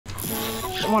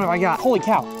What have I got? Holy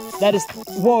cow. That is,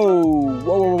 whoa, whoa,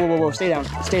 whoa, whoa, whoa, whoa, stay down,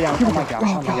 stay down. Oh my gosh,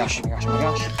 oh my gosh, oh my gosh, oh my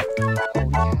gosh. Holy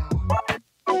cow.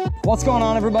 What's going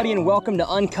on, everybody, and welcome to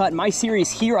Uncut, my series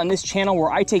here on this channel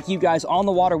where I take you guys on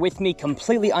the water with me,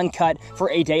 completely uncut, for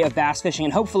a day of bass fishing,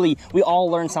 and hopefully we all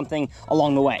learn something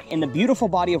along the way. And the beautiful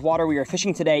body of water we are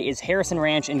fishing today is Harrison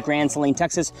Ranch in Grand Saline,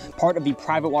 Texas, part of the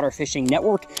Private Water Fishing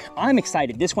Network. I'm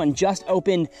excited. This one just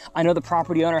opened. I know the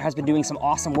property owner has been doing some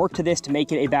awesome work to this to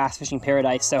make it a bass fishing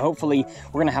paradise, so hopefully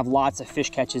we're gonna have lots of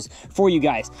fish catches for you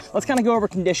guys. Let's kind of go over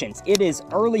conditions. It is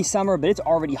early summer, but it's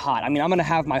already hot. I mean, I'm gonna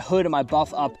have my hood and my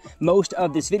buff up most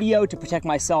of this video to protect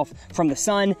myself from the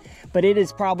sun, but it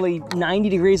is probably 90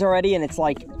 degrees already, and it's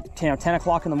like 10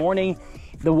 o'clock in the morning.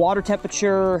 The water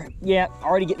temperature, yeah,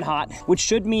 already getting hot, which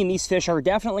should mean these fish are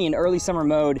definitely in early summer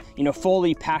mode, you know,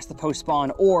 fully past the post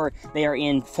spawn, or they are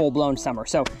in full-blown summer.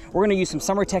 So we're gonna use some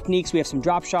summer techniques. We have some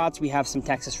drop shots, we have some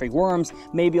Texas free worms,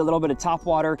 maybe a little bit of top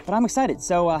water, but I'm excited.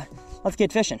 So let's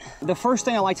get fishing. The first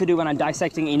thing I like to do when I'm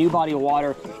dissecting a new body of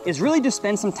water is really just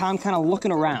spend some time kind of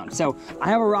looking around. So I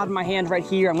have a rod in my hand right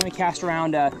here. I'm gonna cast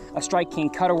around a Strike King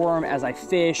cutter worm as I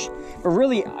fish. But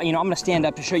really, you know, I'm gonna stand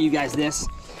up to show you guys this.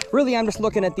 Really, I'm just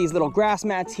looking at these little grass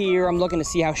mats here. I'm looking to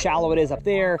see how shallow it is up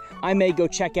there. I may go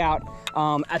check out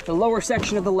at the lower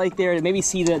section of the lake there to maybe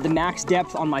see the max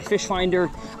depth on my fish finder.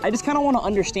 I just kind of want to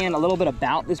understand a little bit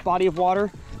about this body of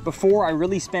water before I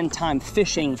really spend time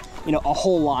fishing, you know, a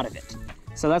whole lot of it.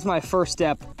 So that's my first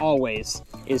step always,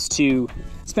 is to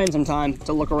spend some time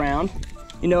to look around.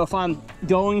 You know, if I'm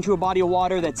going to a body of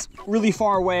water that's really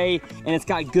far away and it's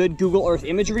got good Google Earth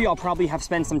imagery, I'll probably have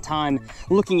spent some time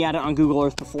looking at it on Google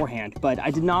Earth beforehand. But I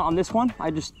did not on this one.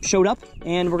 I just showed up,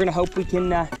 and we're gonna hope we can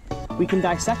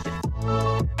dissect it.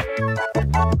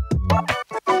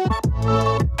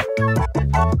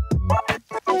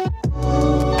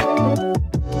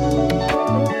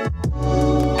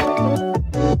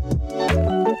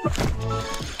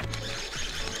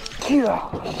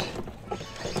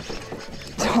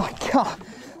 Oh my God,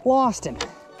 lost him.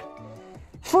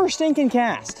 First stinking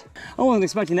cast. I wasn't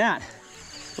expecting that.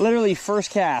 Literally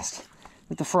first cast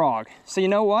with the frog. So you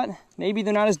know what? Maybe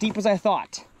they're not as deep as I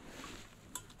thought.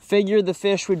 Figured the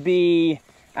fish would be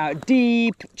out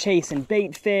deep, chasing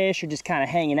bait fish, or just kind of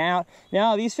hanging out.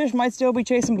 Now these fish might still be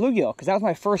chasing bluegill, because that was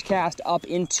my first cast up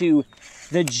into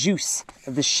the juice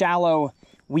of the shallow,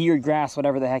 weird grass,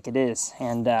 whatever the heck it is,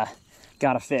 and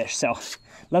got a fish. So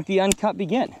let the uncut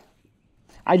begin.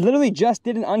 I literally just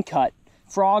did an uncut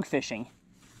frog fishing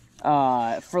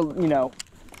for, you know,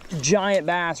 giant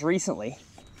bass recently.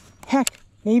 Heck,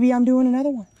 maybe I'm doing another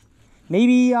one.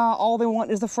 Maybe all they want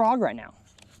is the frog right now.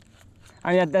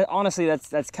 I mean, honestly,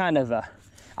 that's kind of a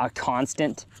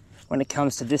constant when it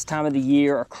comes to this time of the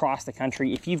year across the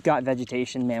country. If you've got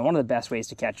vegetation, man, one of the best ways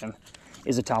to catch them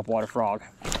is a topwater frog.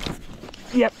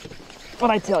 Yep,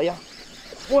 what'd I tell you?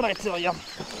 What'd I tell you?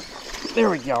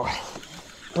 There we go.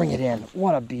 Bring it in.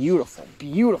 What a beautiful,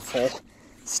 beautiful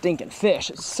stinking fish.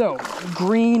 It's so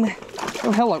green.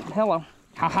 Oh, hello, hello.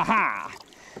 Ha ha ha.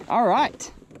 All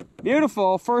right.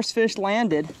 Beautiful. First fish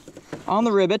landed on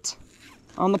the ribbit,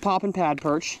 on the pop and pad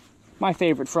perch. My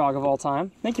favorite frog of all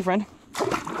time. Thank you, friend.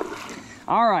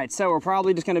 All right, so we're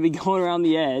probably just gonna be going around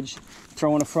the edge,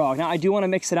 throwing a frog. Now, I do want to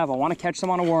mix it up. I want to catch some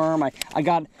on a worm. I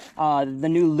got the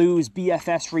new Lew's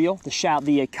BFS reel,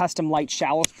 the custom light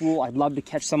shallow spool. I'd love to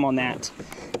catch some on that.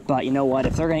 But you know what?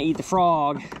 If they're going to eat the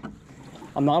frog,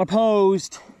 I'm not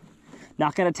opposed.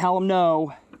 Not going to tell them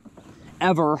no,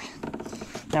 ever.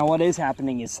 Now, what is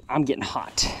happening is I'm getting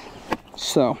hot.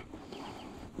 So,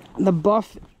 the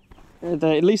buff, at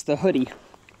least the hoodie,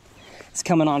 is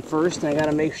coming on first. And I got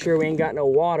to make sure we ain't got no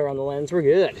water on the lens. We're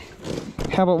good.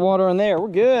 How about water in there? We're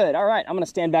good. All right, I'm gonna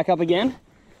stand back up again.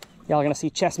 Y'all are gonna see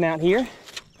chest mount here.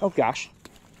 Oh gosh.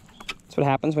 That's what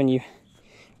happens when you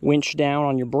winch down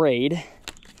on your braid,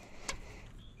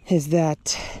 is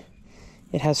that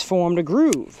it has formed a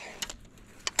groove.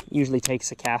 Usually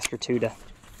takes a cast or two to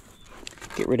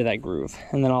get rid of that groove.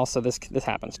 And then also this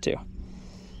happens too.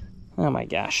 Oh my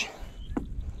gosh.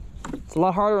 It's a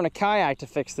lot harder in a kayak to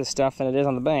fix this stuff than it is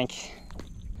on the bank.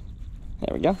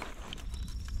 There we go.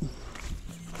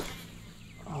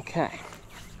 Okay.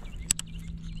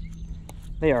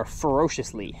 They are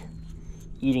ferociously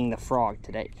eating the frog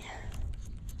today.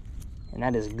 And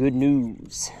that is good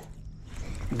news.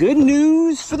 Good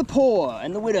news for the poor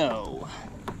and the widow.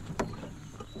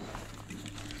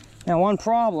 Now, one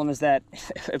problem is that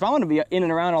if I want to be in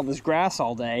and around all this grass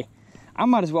all day, I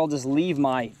might as well just leave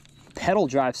my pedal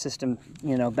drive system,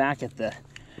 you know, back at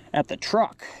the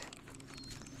truck,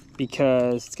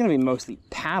 because it's going to be mostly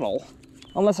paddle,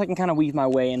 unless I can kind of weave my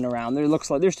way in and around. There looks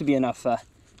like there's to be enough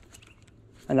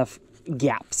enough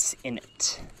gaps in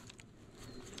it.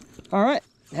 All right,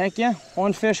 heck yeah,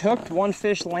 one fish hooked, one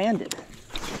fish landed.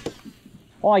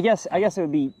 Well, I guess that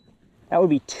would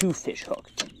be two fish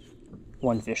hooked,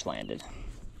 one fish landed.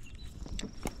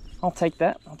 I'll take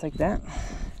that, I'll take that.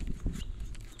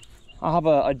 I'll have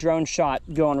a drone shot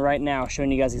going right now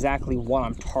showing you guys exactly what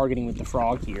I'm targeting with the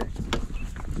frog here.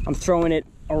 I'm throwing it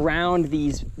around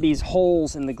these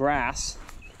holes in the grass.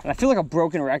 And I feel like a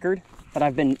broken record, but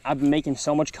I've been making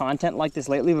so much content like this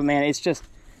lately, but man, it's just,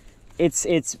 it's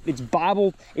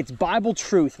Bible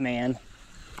truth, man.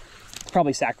 It's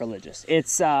probably sacrilegious.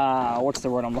 It's, what's the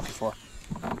word I'm looking for?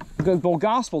 Well,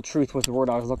 gospel truth was the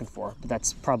word I was looking for, but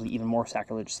that's probably even more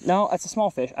sacrilegious. No, that's a small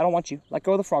fish. I don't want you. Let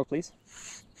go of the frog, please.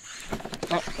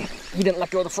 Oh, he didn't let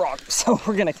go of the frog, so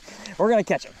we're gonna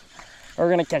catch him. We're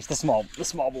gonna catch the small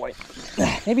boy.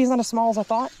 Maybe he's not as small as I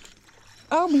thought.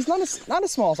 Oh, he's not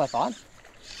as small as I thought.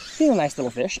 He's a nice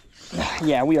little fish.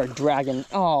 Yeah, we are dragging.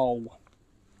 Oh,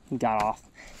 he got off.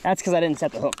 That's because I didn't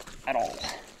set the hook at all.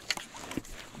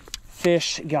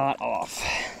 Fish got off.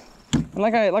 And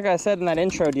like I said in that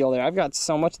intro deal there, I've got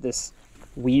so much of this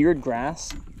weird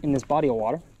grass in this body of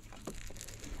water.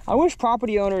 I wish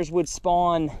property owners would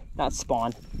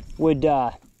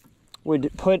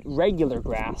would put regular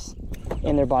grass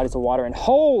in their bodies of water. And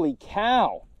holy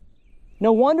cow,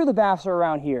 no wonder the bass are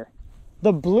around here.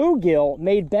 The bluegill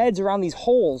made beds around these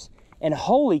holes, and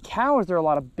holy cow, is there a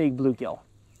lot of big bluegill.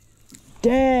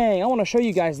 Dang, I want to show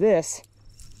you guys this.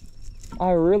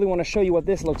 I really want to show you what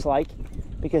this looks like,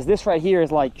 because this right here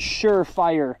is like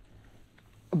surefire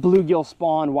bluegill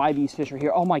spawn, why these fish are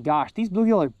here. Oh my gosh, these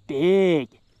bluegill are big.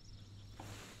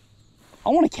 I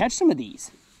want to catch some of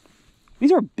these.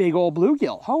 These are big old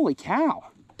bluegill. Holy cow.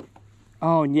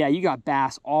 Oh, and yeah, you got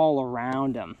bass all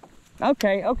around them.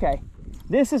 Okay, okay.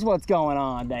 This is what's going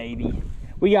on, baby.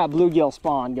 We got bluegill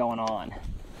spawn going on.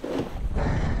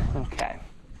 Okay.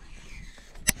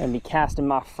 Gonna be casting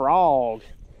my frog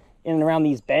in and around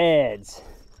these beds.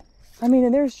 I mean,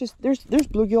 and there's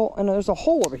bluegill, and there's a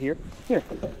hole over here. Here,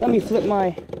 let me flip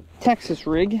my Texas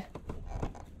rig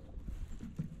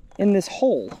in this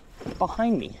hole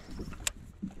behind me.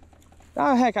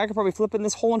 Oh heck, I could probably flip in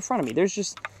this hole in front of me.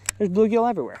 There's bluegill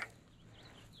everywhere.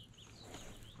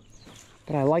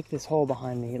 But I like this hole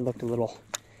behind me. It looked a little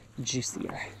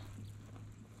juicier.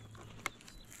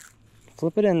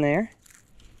 Flip it in there.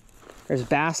 There's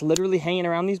bass literally hanging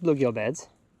around these bluegill beds.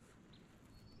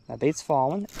 That bait's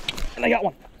falling. And I got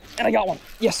one. And I got one.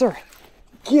 Yes, sir.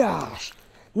 Gosh.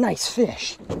 Nice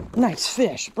fish. Nice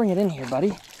fish. Bring it in here,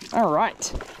 buddy. All right.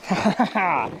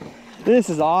 This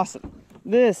is awesome.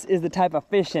 This is the type of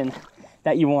fishing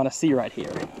that you want to see right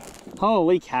here.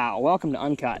 Holy cow. Welcome to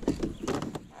Uncut.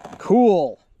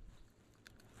 Cool.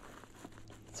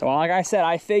 So like I said,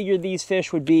 I figured these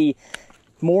fish would be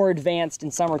more advanced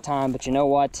in summertime, but you know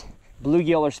what?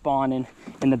 Bluegill are spawning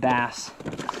and the bass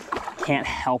can't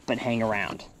help but hang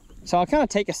around. So I'll kind of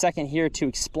take a second here to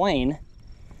explain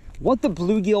what the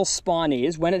bluegill spawn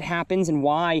is, when it happens, and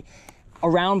why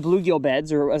around bluegill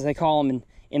beds, or as they call them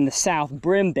in the South,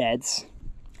 brim beds,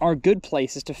 are good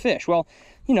places to fish. Well,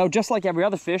 you know, just like every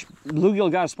other fish,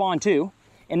 bluegill got to spawn too.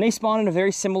 And they spawn in a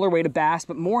very similar way to bass,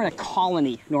 but more in a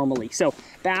colony normally. So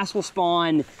bass will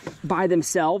spawn by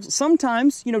themselves.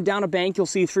 Sometimes, you know, down a bank, you'll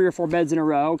see 3 or 4 beds in a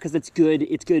row because it's good,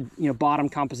 you know, bottom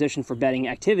composition for bedding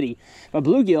activity. But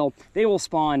bluegill, they will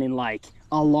spawn in like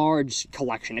a large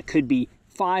collection. It could be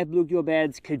 5 bluegill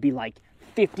beds, could be like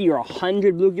 50 or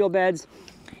 100 bluegill beds.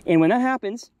 And when that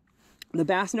happens, the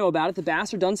bass know about it. The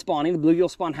bass are done spawning. The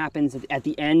bluegill spawn happens at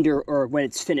the end or when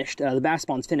it's finished. The bass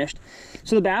spawn's finished.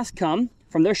 So the bass come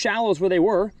from their shallows where they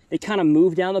were. They kind of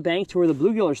move down the bank to where the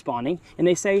bluegill are spawning. And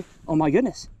they say, oh my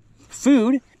goodness,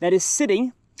 food that is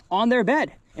sitting on their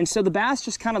bed. And so the bass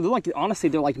just kind of, honestly,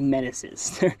 they're like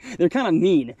menaces. They're kind of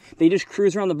mean. They just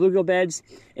cruise around the bluegill beds,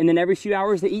 and then every few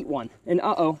hours they eat one. And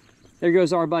uh-oh, there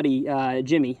goes our buddy,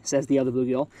 Jimmy, says the other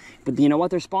bluegill. But you know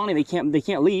what? They're spawning. They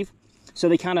can't leave. So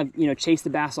they kind of, you know, chase the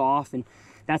bass off, and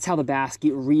that's how the bass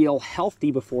get real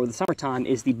healthy before the summertime,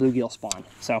 is the bluegill spawn.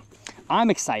 So I'm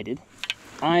excited.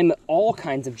 I'm all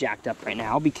kinds of jacked up right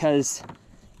now because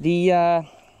the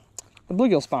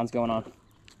bluegill spawn's going on.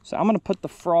 So I'm gonna put the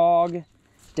frog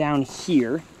down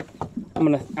here. I'm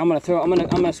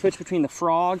gonna switch between the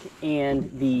frog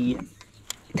and the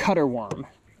cutter worm,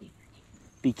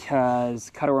 because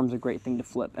cutter worm's a great thing to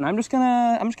flip. And I'm just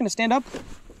gonna stand up,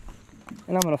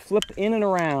 and I'm gonna flip in and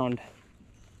around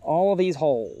all of these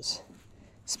holes,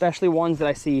 especially ones that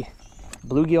I see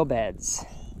bluegill beds.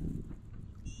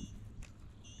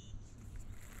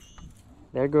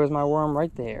 There goes my worm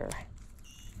right there.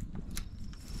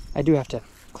 I do have to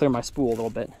clear my spool a little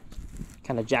bit.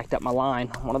 Kind of jacked up my line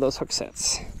on one of those hook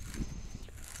sets.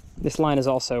 This line is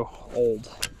also old.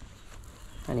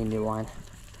 I need new line.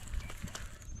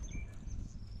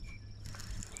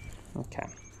 Okay.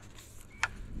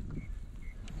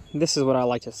 This is what I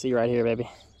like to see right here, baby.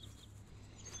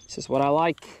 This is what I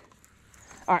like.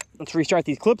 All right, let's restart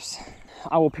these clips.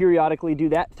 I will periodically do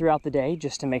that throughout the day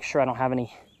just to make sure I don't have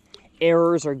any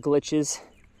errors or glitches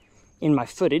in my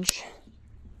footage.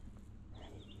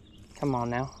 Come on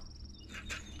now.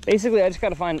 Basically, I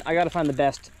gotta find the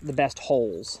best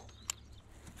holes.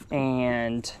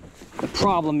 And the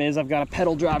problem is I've got a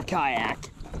pedal drive kayak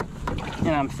and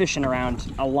I'm fishing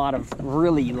around a lot of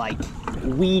really like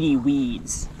weedy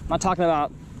weeds. I'm not talking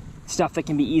about stuff that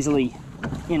can be easily,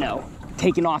 you know,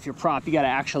 taken off your prop. You gotta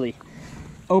actually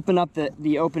open up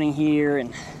the opening here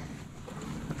and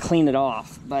clean it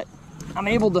off. But I'm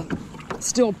able to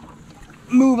still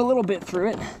move a little bit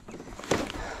through it.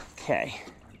 Okay.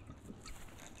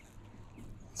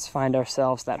 Let's find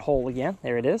ourselves that hole again.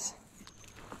 There it is.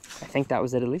 I think that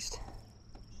was it at least.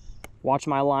 Watch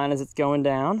my line as it's going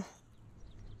down.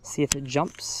 See if it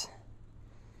jumps.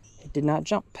 It did not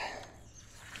jump.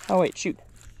 Oh wait, shoot.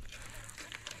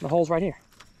 The hole's right here.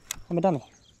 I'm a dummy.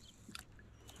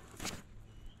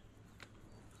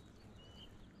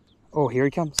 Oh, here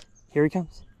he comes. Here he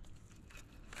comes.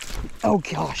 Oh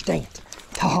gosh, dang it.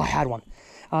 Oh, I had one.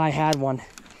 I had one.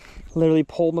 Literally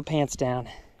pulled my pants down.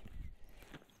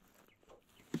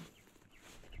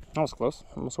 That was close.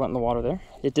 Almost went in the water there.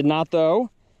 It did not though.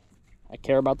 I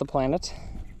care about the planet.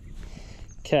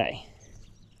 Okay.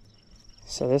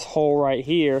 So this hole right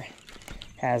here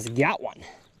has got one.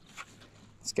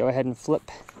 Let's go ahead and flip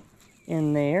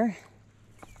in there.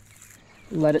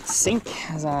 Let it sink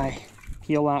as I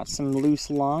peel out some loose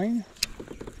line.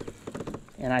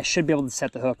 And I should be able to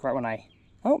set the hook right when I...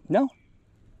 Oh, no.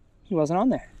 He wasn't on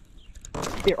there.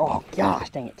 There. Oh, gosh,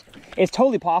 dang it. It's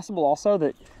totally possible also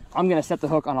that I'm going to set the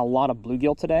hook on a lot of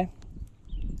bluegill today.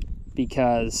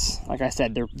 Because, like I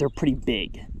said, they're pretty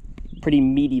big. Pretty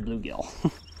meaty bluegill.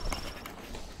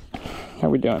 How are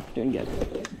we doing? Doing good.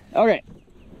 Okay.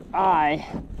 I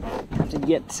have to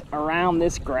get around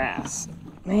this grass.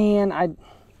 Man,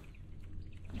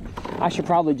 I should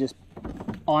probably just...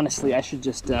 Honestly, I should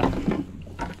just...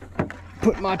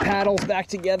 put my paddles back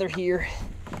together here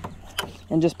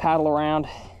and just paddle around.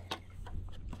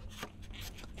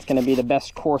 It's going to be the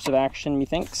best course of action,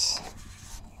 methinks.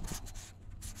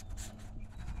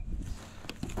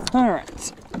 All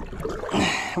right.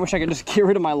 I wish I could just get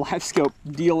rid of my live scope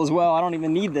deal as well. I don't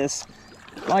even need this.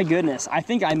 My goodness. I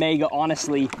think I may go,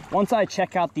 honestly, once I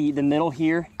check out the middle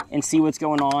here and see what's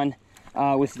going on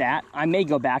with that, I may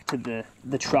go back to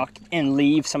the truck and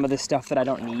leave some of this stuff that I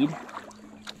don't need.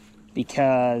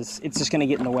 Because it's just going to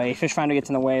get in the way. Fish finder gets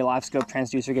in the way, live scope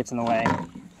transducer gets in the way.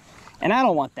 And I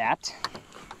don't want that.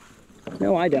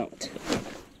 No, I don't.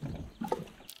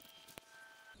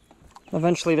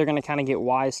 Eventually they're going to kind of get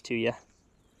wise to you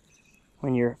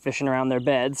when you're fishing around their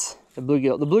beds. The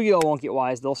bluegill won't get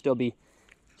wise. They'll still be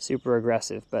super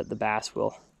aggressive, but the bass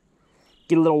will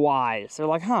get a little wise. They're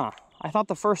like, huh, I thought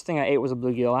the first thing I ate was a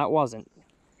bluegill. That wasn't.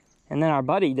 And then our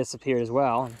buddy disappeared as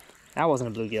well. That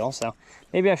wasn't a bluegill, so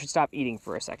maybe I should stop eating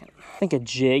for a second. I think a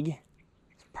jig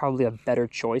is probably a better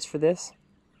choice for this.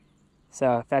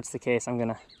 So if that's the case, I'm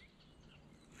gonna...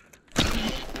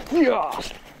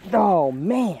 Oh,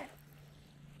 man.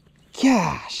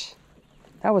 Gosh.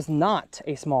 That was not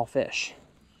a small fish.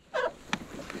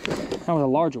 That was a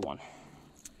larger one.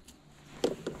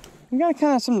 We got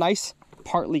kind of some nice,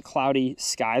 partly cloudy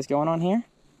skies going on here.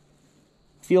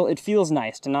 It feels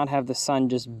nice to not have the sun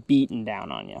just beating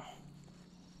down on you.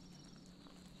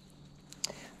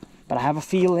 But I have a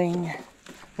feeling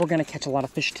we're gonna catch a lot of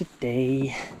fish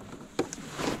today.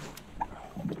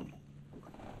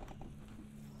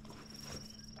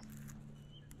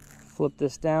 Flip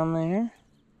this down there.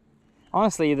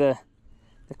 Honestly, the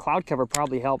cloud cover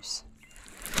probably helps.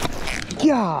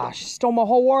 Gosh, stole my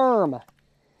whole worm.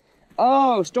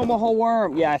 Oh, stole my whole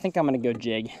worm. Yeah, I think I'm gonna go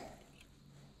jig.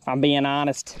 If I'm being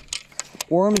honest.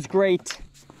 Worm is great,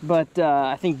 but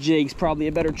I think jig's probably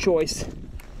a better choice.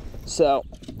 So,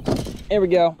 there we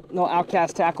go. No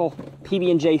Outcast Tackle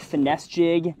PB&J finesse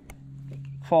jig.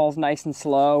 Falls nice and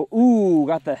slow. Ooh,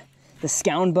 got the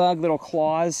scound bug, little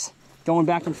claws going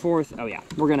back and forth. Oh yeah,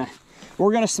 we're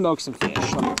gonna smoke some fish.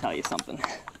 Let me tell you something.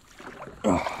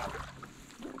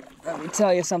 Let me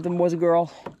tell you something, boys and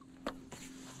girls.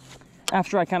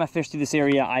 After I kind of fish through this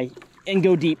area, and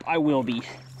go deep, I will be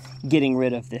getting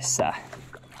rid of this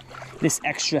this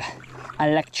extra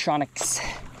electronics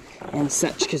and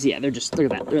such, because yeah, they're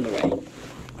in the way.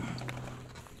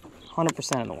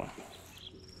 100% of the one.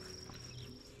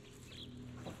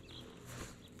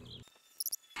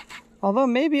 Although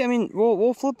maybe, I mean,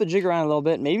 we'll flip the jig around a little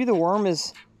bit. Maybe the worm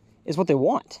is what they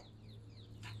want.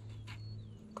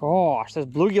 Gosh, those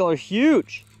bluegill are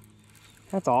huge.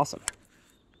 That's awesome.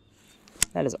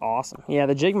 That is awesome. Yeah,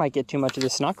 the jig might get too much of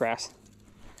this snodgrass.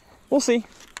 We'll see.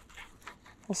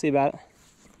 We'll see about it.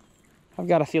 I've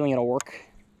got a feeling it'll work.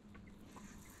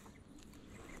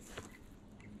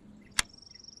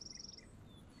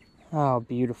 Oh,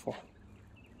 beautiful.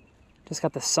 Just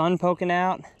got the sun poking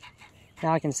out.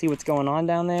 Now I can see what's going on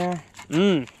down there.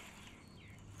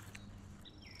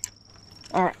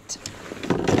 All right.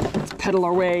 Let's paddle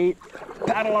our way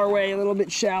a little bit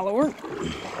shallower.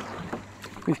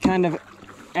 We've kind of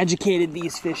educated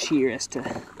these fish here as to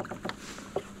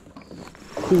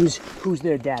who's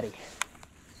their daddy.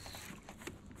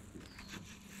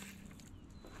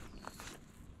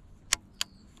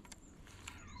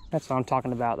 That's what I'm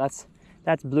talking about. That's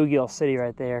Bluegill City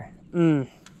right there.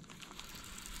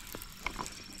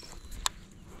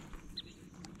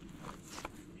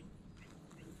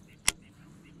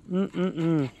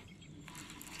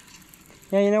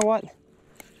 Yeah, you know what?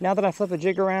 Now that I flip a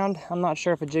jig around, I'm not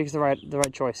sure if a jig's the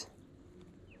right choice.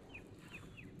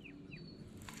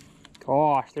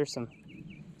 Gosh, there's some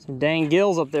dang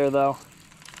gills up there though.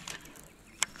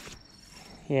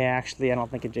 Yeah, actually I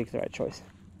don't think a jig's the right choice.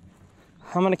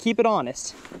 I'm gonna keep it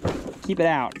honest, keep it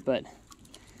out, but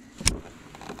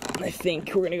I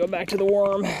think we're gonna go back to the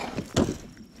worm.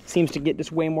 Seems to get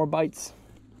just way more bites.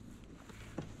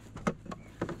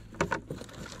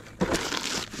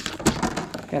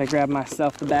 Gotta grab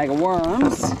myself the bag of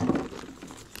worms.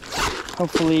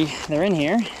 Hopefully they're in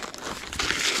here.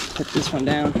 Put this one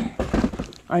down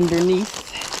underneath.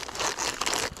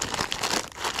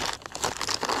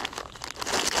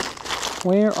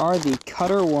 Where are the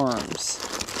cutter worms?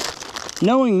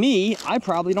 Knowing me, I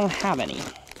probably don't have any.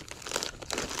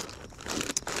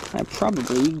 I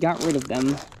probably got rid of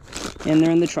them and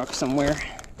they're in the truck somewhere.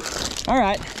 All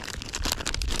right,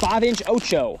 5-inch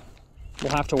Ocho will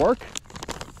have to work.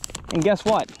 And guess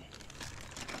what?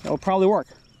 It'll probably work.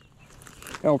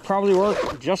 It'll probably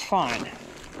work just fine.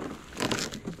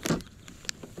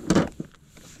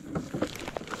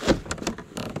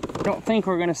 Don't think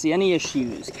we're gonna see any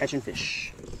issues catching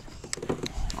fish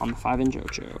on the 5-inch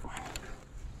Ocho.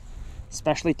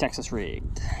 Especially Texas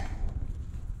rigged.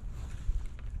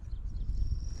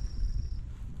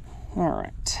 All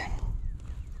right.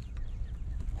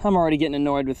 I'm already getting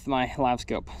annoyed with my live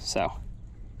scope, so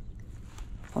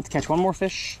let's catch one more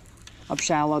fish up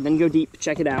shallow, then go deep,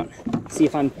 check it out, see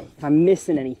if I'm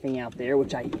missing anything out there,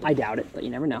 which I doubt it, but you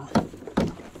never know.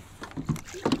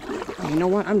 And you know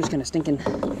what? I'm just gonna stinking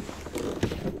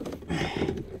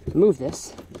move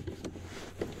this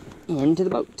into the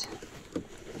boat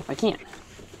if I can.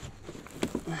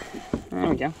 There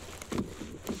we go.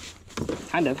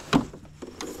 Kind of.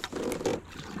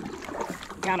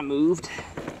 Kinda moved.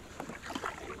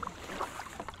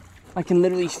 I can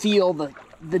literally feel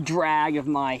the drag of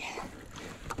my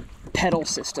pedal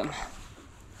system.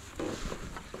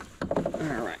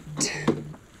 All right.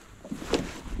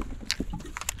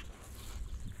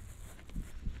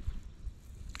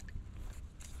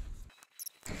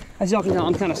 As y'all can tell,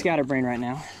 I'm kind of scatterbrained right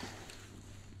now.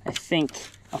 I think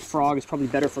a frog is probably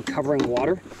better for covering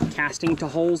water, casting to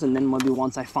holes, and then maybe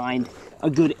once I find a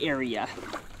good area,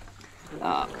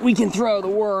 we can throw the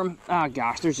worm. Oh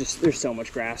gosh, there's so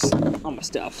much grass on my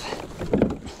stuff.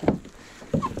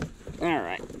 All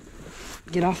right,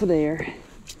 get off of there.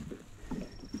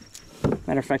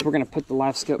 Matter of fact, we're gonna put the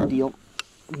live scope deal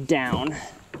down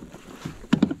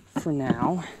for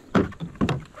now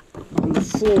on the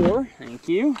floor. Thank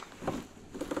you.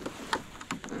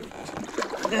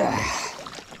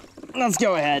 Let's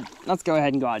go ahead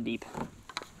and go out deep.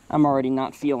 I'm already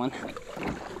not feeling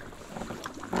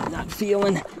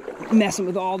messing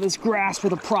with all this grass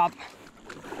with a prop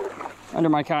under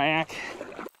my kayak.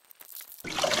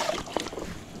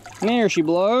 There she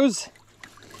blows.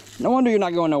 No wonder you're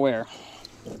not going nowhere.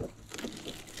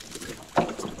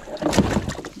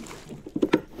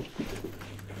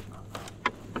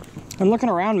 I'm looking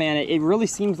around, man. It really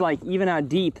seems like even out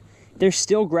deep, there's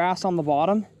still grass on the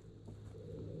bottom.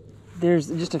 There's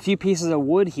just a few pieces of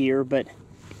wood here, but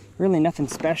really nothing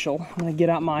special. I'm gonna get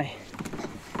out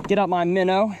my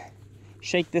minnow,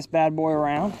 shake this bad boy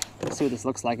around. Let's see what this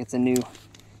looks like. It's a new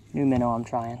minnow I'm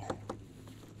trying.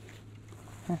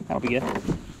 That'll be good.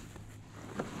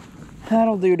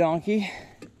 That'll do, donkey.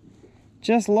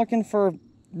 Just looking for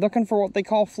what they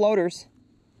call floaters.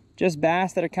 Just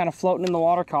bass that are kind of floating in the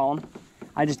water column.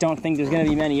 I just don't think there's gonna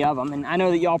be many of them. And I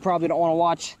know that y'all probably don't want to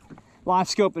watch live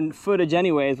scoping footage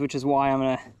anyways, which is why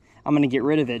I'm gonna get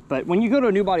rid of it. But when you go to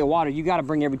a new body of water, you got to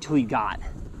bring every tool you got.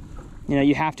 You know,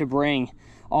 you have to bring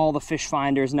all the fish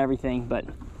finders and everything. But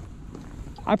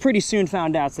I pretty soon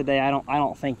found out today I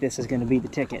don't think this is going to be the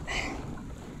ticket.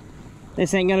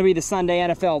 This ain't going to be the Sunday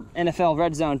NFL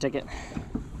red zone ticket.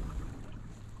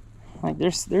 Like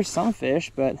there's some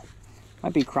fish, but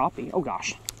might be crappie. Oh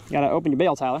gosh, you gotta open your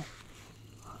bail, Tyler.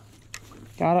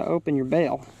 Gotta open your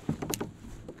bail.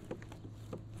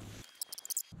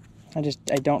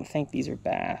 I don't think these are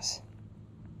bass.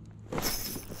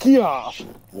 Gosh,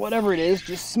 whatever it is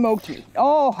just smoked me.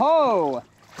 Oh ho!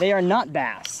 They are not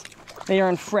bass. They are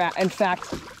in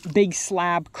fact big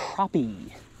slab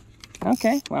crappie.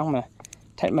 Okay, well I'm gonna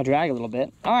tighten my drag a little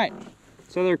bit. All right,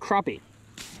 so they're crappie.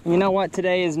 And you know what?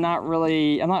 Today is I'm not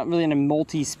really in a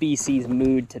multi-species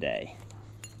mood today.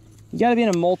 You gotta be in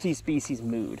a multi-species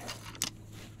mood.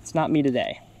 It's not me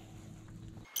today.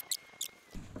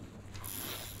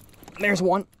 There's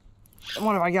one.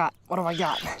 What have I got? What have I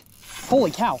got? Holy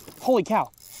cow, holy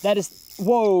cow. That is,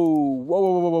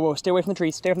 whoa. Stay away from the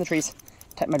trees, stay away from the trees.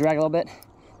 Tighten my drag a little bit.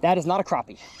 That is not a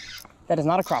crappie. That is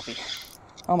not a crappie.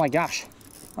 Oh my gosh,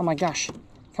 oh my gosh.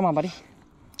 Come on, buddy.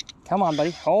 Come on,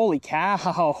 buddy. Holy cow.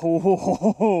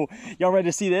 Y'all ready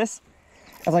to see this?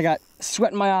 As I got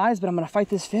sweat in my eyes, but I'm gonna fight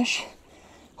this fish.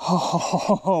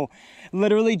 Oh,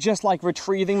 literally just like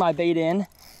retrieving my bait in.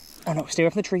 Oh no, stay away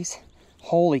from the trees.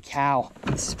 Holy cow.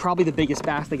 This is probably the biggest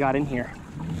bass they got in here.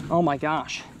 Oh my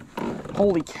gosh.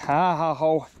 Holy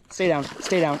cow. Stay down,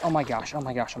 stay down. Oh my gosh, oh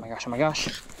my gosh, oh my gosh, oh my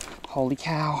gosh. Holy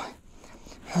cow.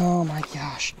 Oh my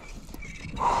gosh.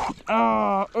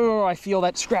 Oh, I feel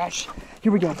that scratch.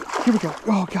 Here we go. Here we go.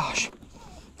 Oh gosh.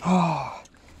 Oh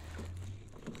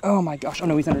my gosh. Oh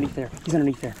no, he's underneath there. He's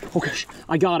underneath there. Oh gosh.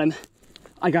 I got him.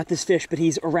 I got this fish, but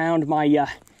he's around my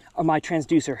my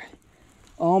transducer.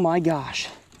 Oh my gosh.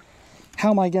 How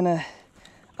am I gonna?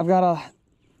 I've gotta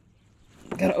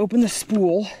open the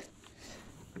spool.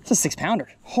 It's a 6-pounder.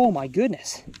 Oh my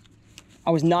goodness. I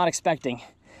was not expecting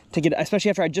to get, especially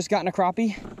after I just gotten a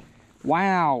crappie.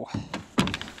 Wow.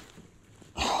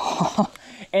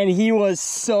 And he was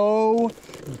so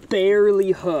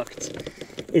barely hooked.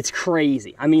 It's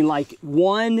crazy. I mean, like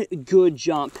one good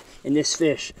jump and this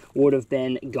fish would have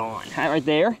been gone. Right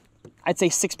there, I'd say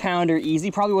 6-pounder easy.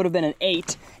 Probably would have been an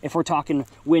 8 if we're talking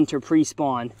winter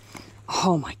pre-spawn.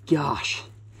 Oh my gosh.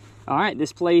 All right,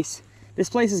 this place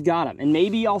has got him. And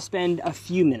maybe I'll spend a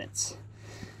few minutes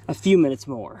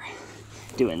more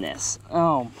doing this.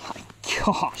 Oh my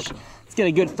gosh. Let's get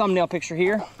a good thumbnail picture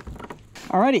here.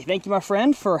 Alrighty, thank you, my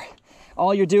friend, for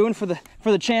all you're doing for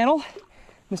the channel,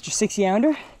 Mr.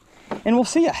 6-pounder, and we'll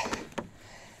see ya.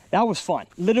 That was fun.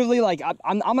 Literally, like,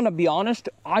 I'm gonna be honest,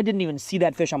 I didn't even see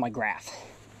that fish on my graph.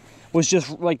 Was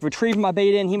just like retrieving my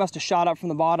bait in. He must have shot up from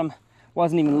the bottom,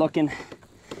 wasn't even looking.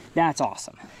 That's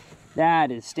awesome.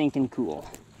 That is stinking cool.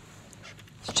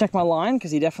 Let's check my line,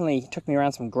 because he definitely took me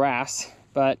around some grass,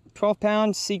 but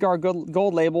 12-pound Seaguar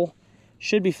gold label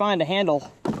should be fine to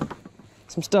handle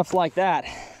some stuff like that.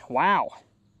 Wow.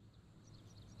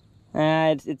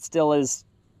 It still is.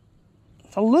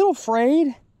 It's a little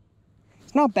frayed.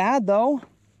 It's not bad though.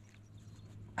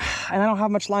 And I don't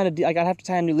have much line to do. I gotta have to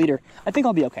tie a new leader. I think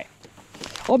I'll be okay.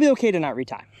 I'll be okay to not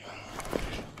retie.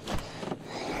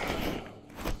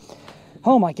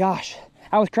 Oh my gosh,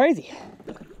 that was crazy.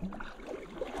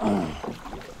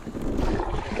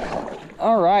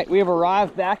 All right, we have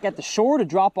arrived back at the shore to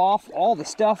drop off all the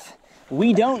stuff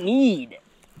we don't need.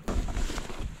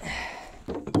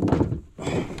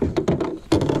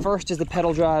 First is the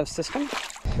pedal drive system.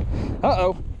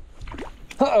 Uh-oh.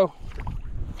 Uh-oh.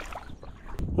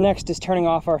 Next is turning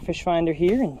off our fish finder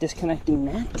here and disconnecting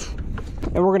that.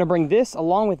 And we're gonna bring this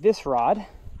along with this rod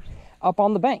up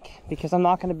on the bank because I'm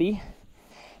not gonna be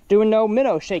doing no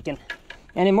minnow shaking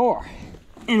anymore.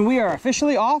 And we are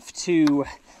officially off to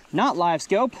not live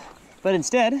scope, but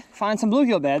instead find some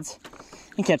bluegill beds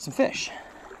and catch some fish.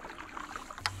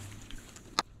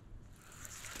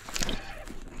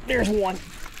 There's one.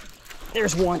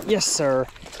 There's one. Yes, sir.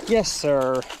 Yes,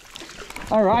 sir.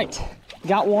 All right.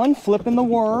 Got one. Flipping the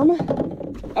worm.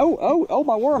 Oh,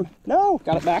 my worm. No.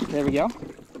 Got it back. There we go.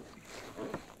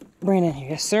 Bring it in here.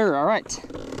 Yes, sir. All right.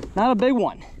 Not a big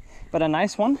one, but a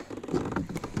nice one.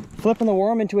 Flipping the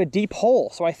worm into a deep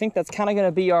hole. So I think that's kind of going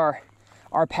to be our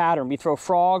pattern. We throw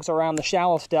frogs around the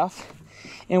shallow stuff,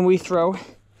 and we throw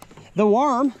the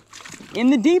worm in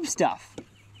the deep stuff.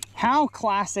 How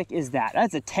classic is that?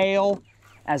 That's a tale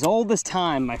as old as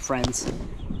time, my friends.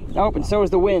 Oh, and so is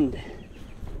the wind.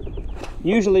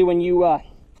 Usually when you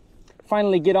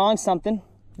finally get on something,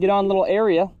 get on a little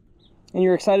area, and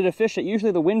you're excited to fish it,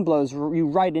 usually the wind blows you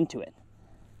right into it.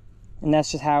 And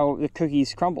that's just how the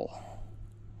cookies crumble.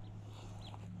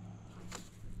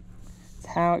 It's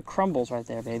how it crumbles right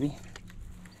there, baby.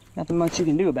 Nothing much you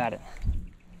can do about it,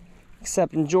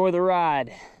 except enjoy the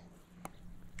ride.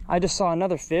 I just saw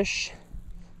another fish.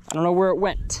 I don't know where it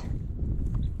went.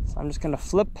 So I'm just gonna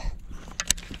flip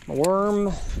my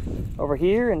worm over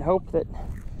here and hope that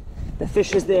the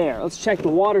fish is there. Let's check the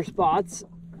water spots.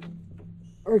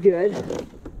 We're good.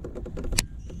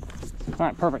 All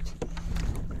right, perfect.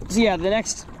 So yeah, the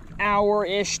next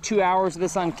hour-ish, 2 hours of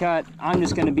this uncut, I'm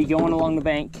just gonna be going along the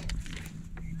bank,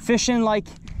 fishing like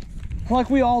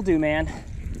we all do, man.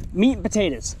 Meat and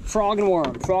potatoes, frog and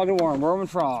worm, worm and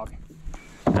frog.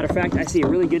 Matter of fact, I see a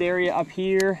really good area up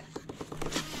here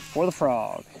for the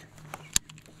frog.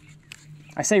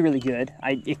 I say really good.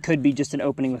 It could be just an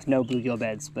opening with no bluegill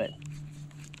beds, but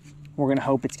we're gonna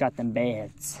hope it's got them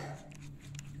beds.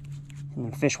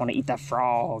 And the fish wanna eat that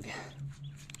frog.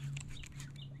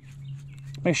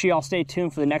 Make sure y'all stay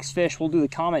tuned for the next fish. We'll do the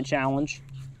comment challenge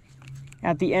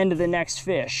at the end of the next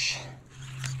fish,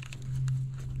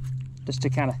 just to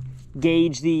kind of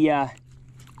gauge the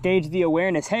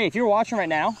awareness. Hey, if you're watching right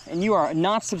now and you are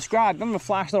not subscribed, I'm gonna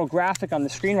flash a little graphic on the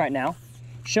screen right now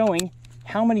showing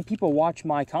how many people watch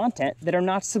my content that are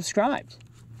not subscribed.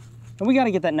 And we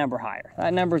gotta get that number higher.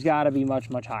 That number's gotta be much,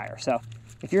 much higher. So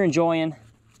if you're enjoying,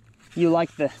 you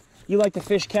like the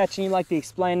fish catching, you like the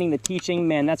explaining, the teaching,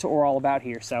 man, that's what we're all about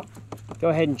here. So go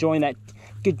ahead and join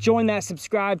that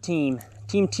subscribe team.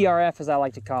 Team TRF, as I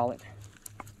like to call it.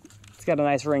 It's got a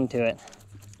nice ring to it.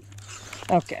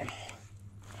 Okay.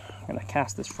 I'm gonna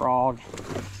cast this frog.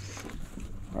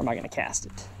 Where am I gonna cast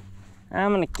it?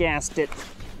 I'm gonna cast it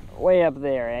way up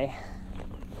there, eh?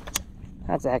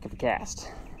 That's a heck of a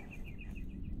cast.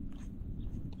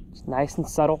 It's nice and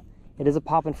subtle. It is a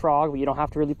popping frog, but you don't have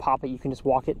to really pop it. You can just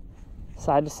walk it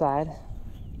side to side.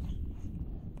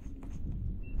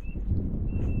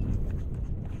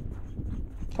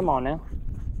 Come on now.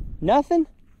 Nothing?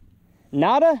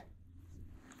 Nada?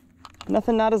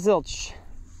 Nothing, not a zilch.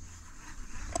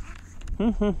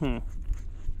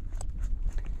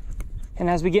 And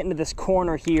as we get into this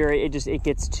corner here, it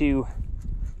gets too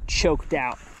choked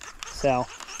out. So,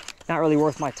 not really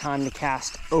worth my time to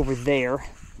cast over there.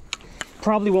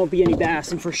 Probably won't be any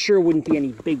bass, and for sure wouldn't be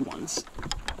any big ones.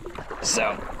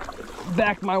 So,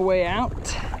 back my way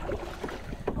out,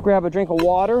 grab a drink of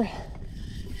water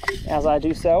as I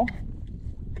do so.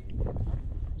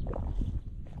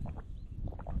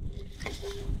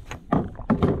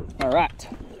 All right,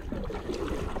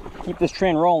 keep this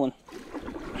trend rolling.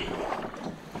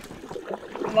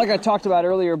 Like I talked about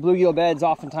earlier, bluegill beds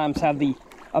oftentimes have the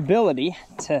ability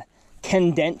to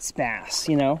condense bass,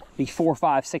 you know, be 4,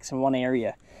 5, 6 in one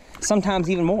area, sometimes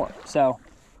even more. So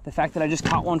the fact that I just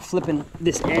caught one flipping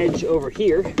this edge over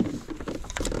here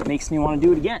makes me want to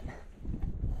do it again,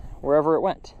 wherever it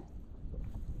went.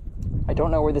 I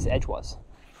don't know where this edge was.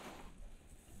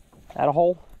 That a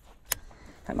hole?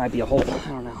 That might be a hole, I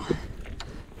don't know.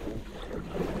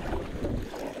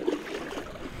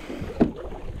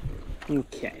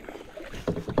 Okay.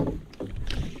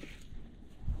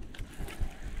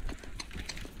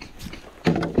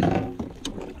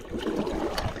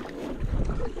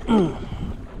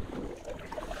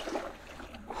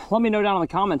 Let me know down in the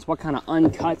comments what kind of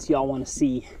uncuts y'all want to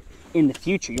see in the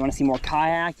future. You want to see more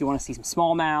kayak? You want to see some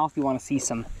smallmouth? You want to see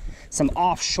some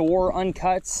offshore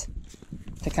uncuts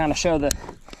to kind of show the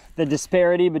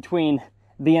disparity between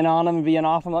being on them and being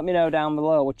off them? Let me know down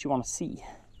below what you want to see.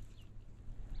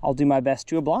 I'll do my best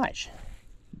to oblige.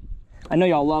 I know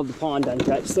y'all love the pond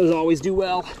uncuts. Those always do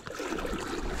well.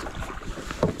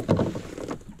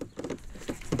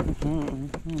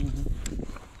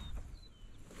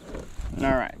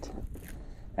 All right,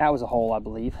 that was a hole, I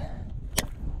believe.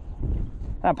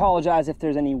 I apologize if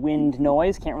there's any wind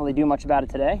noise. Can't really do much about it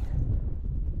today.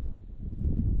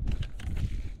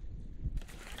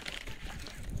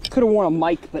 Could have worn a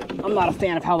mic, but I'm not a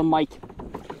fan of how the mic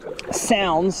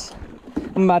sounds.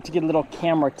 I'm about to get a little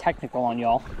camera technical on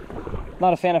y'all.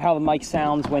 Not a fan of how the mic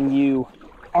sounds when you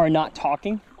are not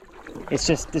talking. It's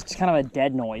kind of a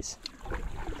dead noise.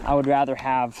 I would rather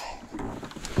have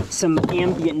some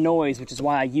ambient noise, which is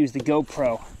why I use the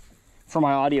GoPro for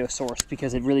my audio source,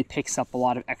 because it really picks up a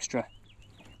lot of extra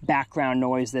background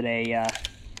noise that a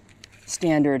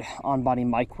standard on-body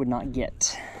mic would not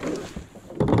get.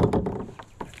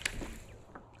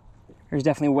 There's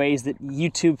definitely ways that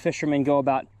YouTube fishermen go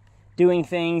about doing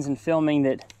things and filming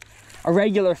that a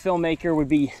regular filmmaker would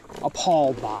be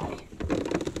appalled by.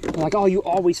 They're like, oh, you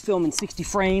always film in 60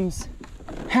 frames?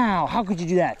 How could you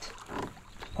do that?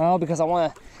 Well, because I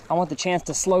want I want the chance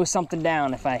to slow something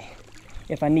down if I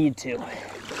need to.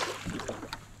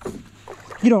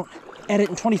 You don't edit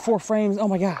in 24 frames? Oh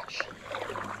my gosh.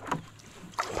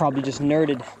 Probably just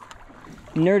nerded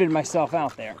myself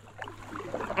out there.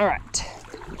 All right,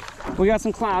 we got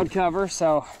some cloud cover,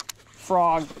 so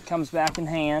frog comes back in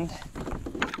hand.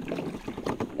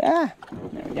 Ah,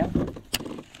 there we go.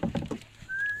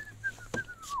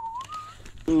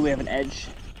 Ooh, we have an edge.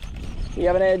 We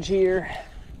have an edge here.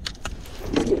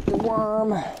 Let's get the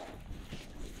worm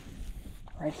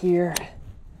right here.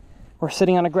 We're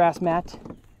sitting on a grass mat.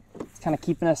 It's kind of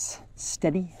keeping us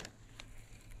steady.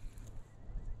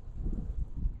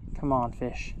 Come on,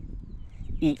 fish.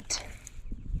 Eat.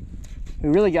 We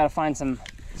really got to find some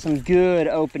good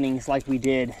openings like we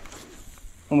did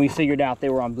when we figured out they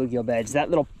were on bluegill beds. That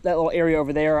little area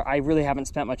over there, I really haven't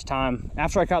spent much time.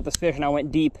 After I caught this fish and I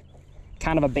went deep,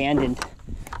 kind of abandoned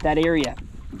that area.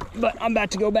 But I'm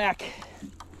about to go back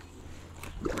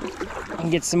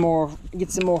and get some more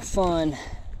fun.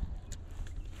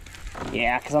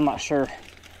 Yeah, because I'm not sure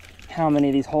how many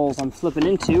of these holes I'm flipping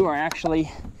into are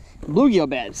actually bluegill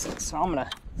beds. So I'm gonna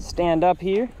stand up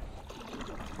here,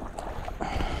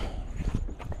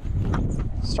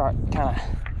 start kind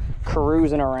of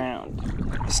cruising around,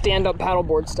 stand up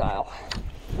paddleboard style.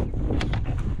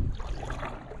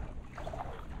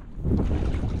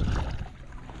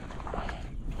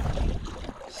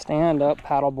 Stand up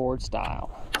paddleboard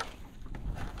style.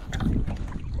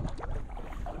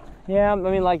 Yeah, I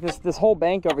mean, like this whole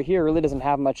bank over here really doesn't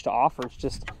have much to offer. It's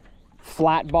just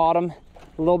flat bottom,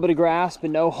 a little bit of grass, but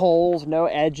no holes, no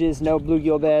edges, no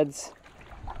bluegill beds.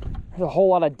 There's a whole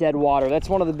lot of dead water. That's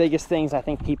one of the biggest things I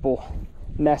think people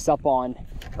mess up on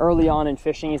early on in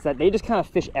fishing, is that they just kind of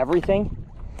fish everything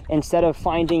instead of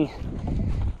finding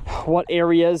what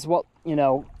areas, what, you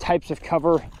know, types of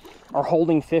cover are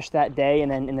holding fish that day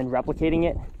and then replicating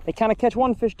it. They kind of catch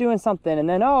one fish doing something and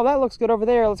then, oh, that looks good over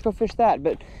there, let's go fish that.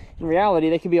 But in reality,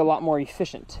 they could be a lot more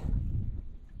efficient.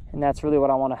 And that's really what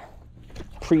I want to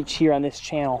preach here on this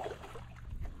channel.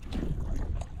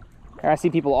 I see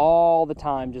people all the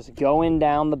time just going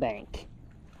down the bank,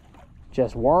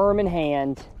 just worm in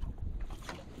hand,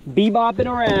 bebopping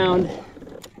around,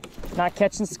 not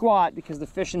catching squat because they're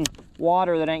fishing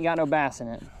water that ain't got no bass in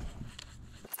it.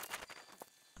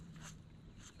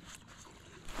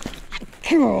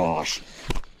 Gosh,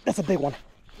 that's a big one.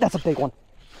 That's a big one.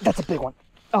 That's a big one.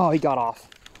 Oh, he got off.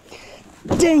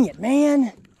 Dang it,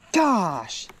 man.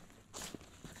 Gosh.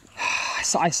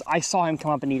 I saw him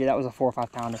come up and eat it. That was a 4 or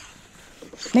 5 pounder.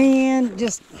 Man,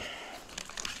 just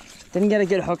didn't get a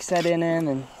good hook set in him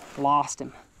and lost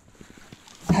him.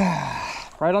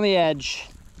 Right on the edge.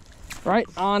 Right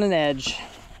on an edge.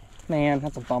 Man,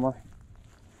 that's a bummer.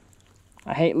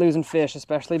 I hate losing fish,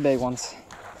 especially big ones.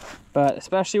 But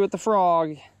especially with the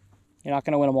frog, you're not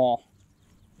going to win them all.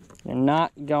 You're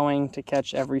not going to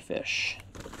catch every fish.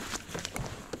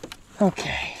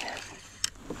 Okay.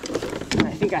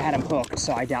 I think I had him hooked,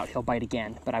 so I doubt he'll bite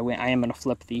again. But I am going to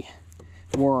flip the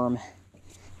worm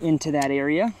into that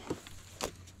area,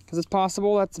 because it's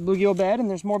possible that's a bluegill bed and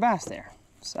there's more bass there.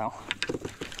 So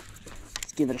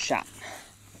let's give it a shot.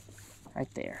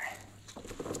 Right there.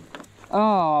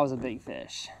 Oh, that was a big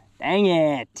fish. Dang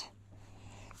it.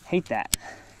 Hate that.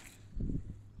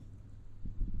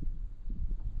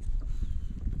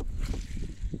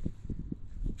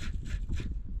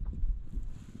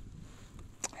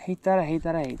 I hate that, I hate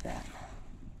that, I hate that.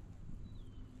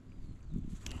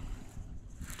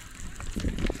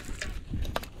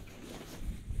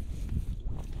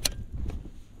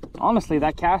 Honestly,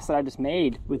 that cast that I just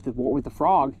made with the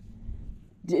frog,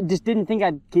 just didn't think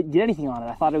I'd get anything on it.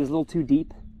 I thought it was a little too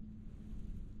deep.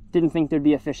 Didn't think there'd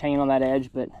be a fish hanging on that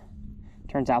edge, but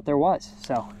turns out there was.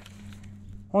 So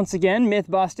once again,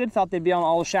 myth busted. Thought they'd be on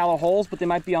all the shallow holes, but they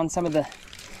might be on some of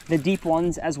the deep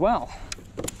ones as well.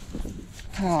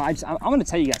 Oh, I'm gonna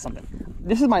tell you guys something.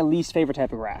 This is my least favorite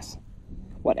type of grass.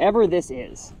 Whatever this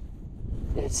is,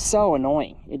 it's so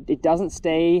annoying. It doesn't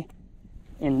stay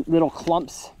in little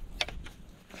clumps.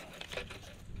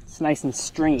 It's nice and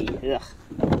stringy. Ugh.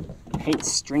 I hate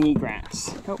stringy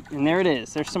grass. Oh, and there it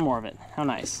is. There's some more of it. How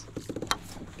nice.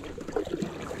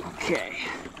 Okay.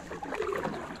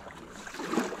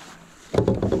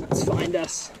 Let's find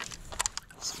us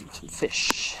some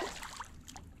fish.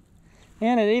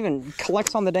 And it even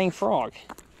collects on the dang frog.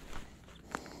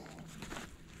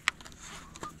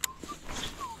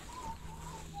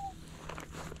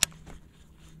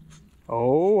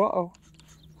 Oh, uh-oh.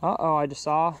 Uh-oh, I just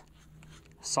saw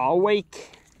a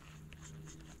wake.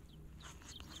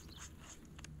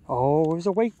 Oh, there's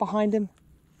a wake behind him.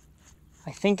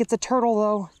 I think it's a turtle,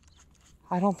 though.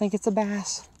 I don't think it's a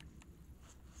bass.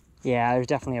 Yeah, there's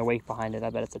definitely a wake behind it. I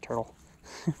bet it's a turtle.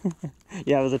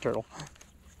 Yeah, it was a turtle.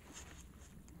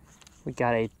 We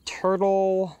got a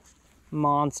turtle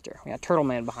monster. We got Turtle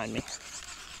Man behind me.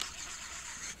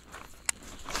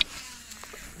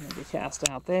 Maybe cast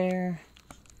out there.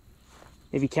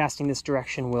 Maybe casting this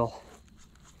direction will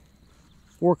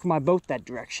work my boat that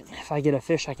direction. If I get a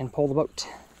fish, I can pull the boat.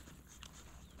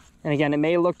 And again, it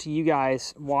may look to you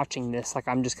guys watching this like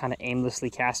I'm just kind of aimlessly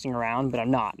casting around, but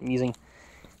I'm not. I'm using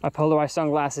my polarized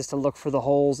sunglasses to look for the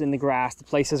holes in the grass, the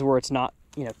places where it's not,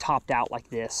 you know, topped out like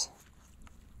this.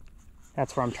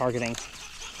 That's where I'm targeting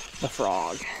the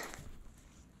frog.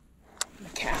 I'm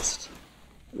gonna cast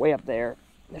way up there.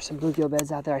 There's some bluegill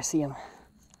beds out there, I see them.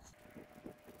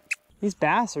 These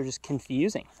bass are just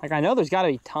confusing. Like, I know there's gotta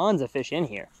be tons of fish in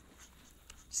here.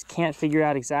 Just can't figure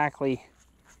out exactly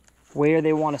where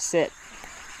they want to sit.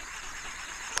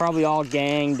 Probably all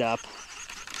ganged up.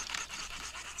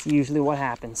 It's usually what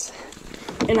happens.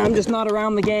 And I'm just not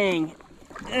around the gang.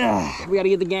 Ugh, we gotta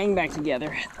get the gang back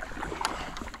together.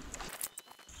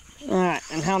 All right,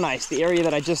 and how nice. The area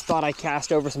that I just thought I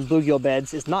cast over some bluegill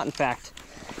beds is not, in fact,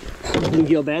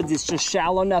 bluegill beds. It's just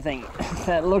shallow nothing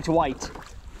that looked white.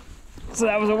 So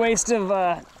that was a waste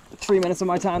of 3 minutes of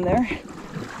my time there.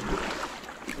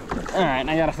 All right,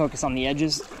 I gotta focus on the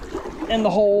edges and the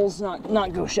holes,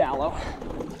 not go shallow.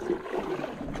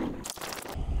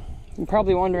 You're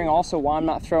probably wondering also why I'm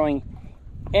not throwing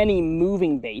any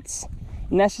moving baits.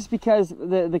 And that's just because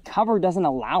the cover doesn't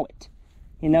allow it.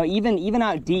 You know, even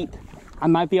out deep, I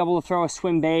might be able to throw a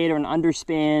swim bait or an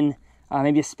underspin,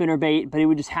 maybe a spinner bait, but it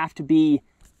would just have to be,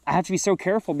 I have to be so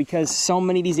careful because so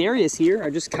many of these areas here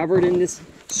are just covered in this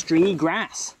stringy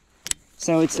grass.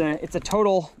 So it's a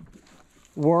total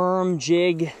worm,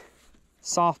 jig,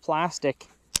 soft plastic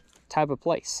type of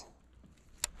place.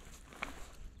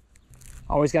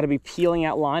 Always got to be peeling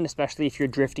out line, especially if you're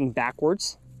drifting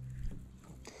backwards.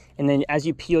 And then as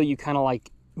you peel, you kind of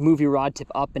like move your rod tip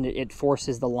up and it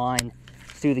forces the line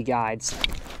through the guides.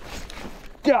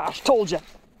 Gosh, told you.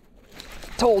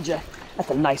 That's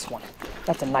a nice one.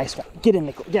 That's a nice one. Get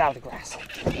out of the grass.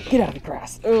 Get out of the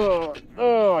grass.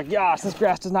 Oh gosh, this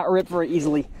grass does not rip very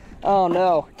easily. Oh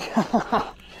no.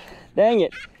 Dang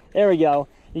it. There we go.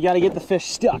 You got to get the fish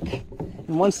stuck.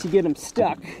 And once you get them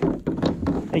stuck,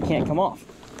 they can't come off.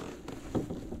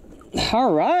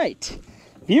 All right.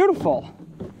 Beautiful.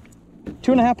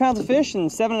 2.5 pounds of fish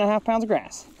and 7.5 pounds of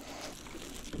grass.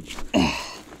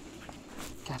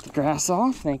 Got the grass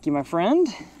off. Thank you, my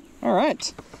friend. All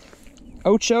right.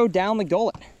 Ocho down the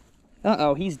gullet.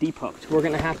 Uh-oh, he's deep hooked. We're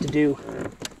going to have to do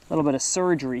a little bit of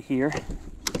surgery here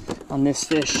on this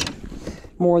fish,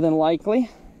 more than likely.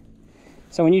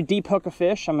 So when you deep hook a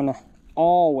fish, I'm going to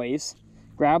always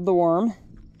grab the worm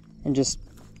and just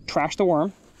trash the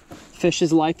worm.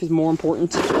 Fish's life is more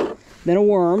important than a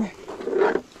worm.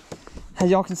 As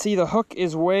y'all can see, the hook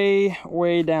is way,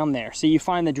 way down there. So you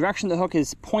find the direction the hook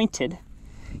is pointed.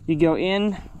 You go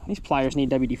in, these pliers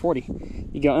need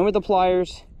WD-40. You go in with the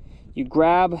pliers, you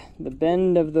grab the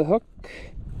bend of the hook,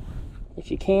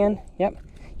 if you can, yep.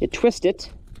 You twist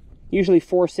it, usually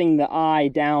forcing the eye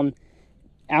down,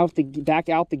 back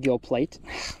out the gill plate.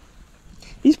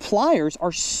 These pliers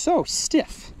are so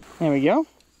stiff. There we go.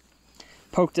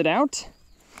 Poked it out,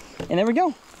 and there we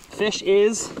go. Fish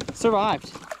is survived.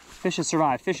 Fish has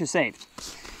survived. Fish is saved.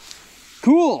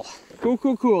 Cool.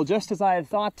 Cool. Just as I had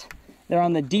thought, they're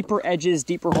on the deeper edges,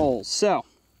 deeper holes. So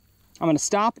I'm going to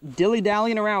stop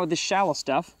dilly-dallying around with this shallow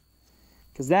stuff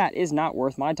because that is not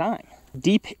worth my time.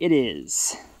 Deep it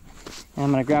is. And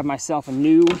I'm going to grab myself a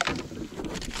new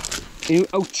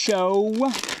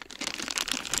Ocho.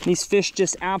 These fish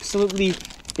just absolutely,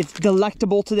 it's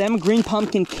delectable to them. Green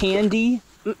pumpkin candy.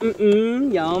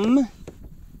 Yum.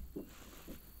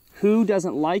 Who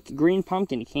doesn't like green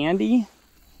pumpkin candy?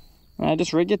 I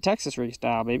just rigged it Texas rig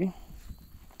style, baby.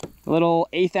 A little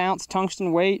 1/8 ounce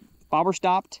tungsten weight, bobber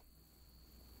stopped.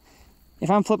 If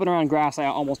I'm flipping around grass, I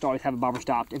almost always have a bobber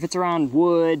stopped. If it's around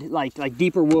wood, like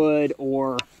deeper wood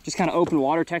or just kind of open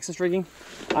water Texas rigging,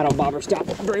 I don't bobber stop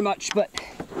very much, but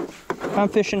if I'm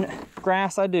fishing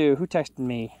grass, I do. Who texted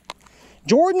me?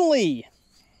 Jordan Lee.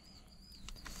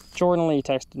 Jordan Lee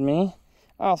texted me.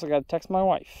 I also got to text my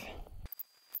wife.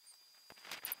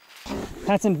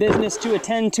 Had some business to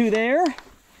attend to there.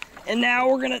 And now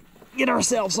we're gonna get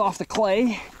ourselves off the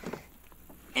clay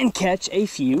and catch a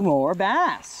few more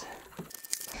bass.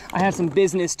 I had some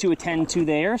business to attend to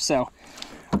there, so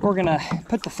we're gonna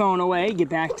put the phone away, get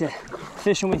back to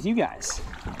fishing with you guys.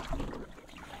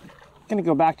 Gonna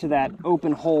go back to that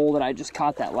open hole that I just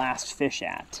caught that last fish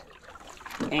at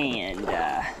and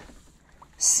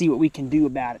see what we can do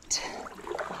about it.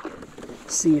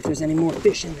 See if there's any more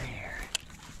fish in there.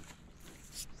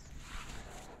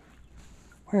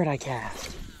 Where did I cast?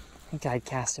 I think I'd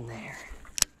cast him there.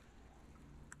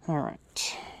 All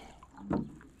right.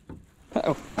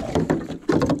 Uh-oh.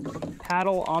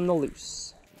 Paddle on the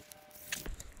loose.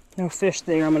 No fish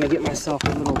there. I'm gonna get myself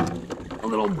a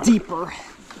little deeper.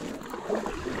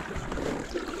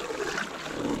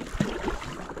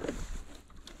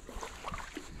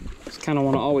 Just kind of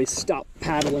want to always stop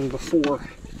paddling before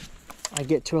I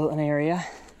get to an area.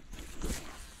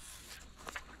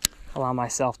 Allow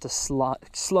myself to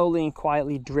slowly and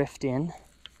quietly drift in.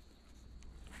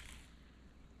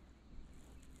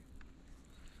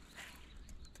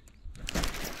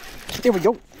 There we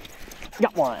go.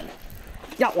 Got one.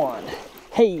 Got one.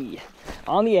 Hey,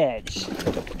 on the edge.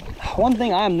 One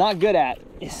thing I am not good at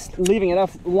is leaving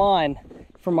enough line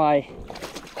for my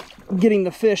getting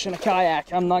the fish in a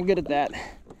kayak. I'm not good at that.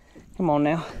 Come on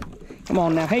now. Come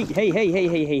on now. Hey, hey, hey, hey,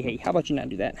 hey, hey, hey. How about you not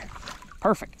do that?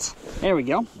 Perfect. There we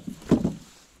go.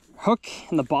 Hook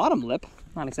in the bottom lip.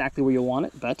 Not exactly where you want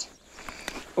it, but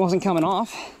it wasn't coming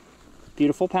off.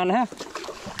 Beautiful,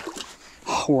 £1.5.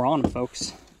 Oh, we're on them,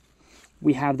 folks.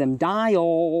 We have them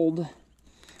dialed.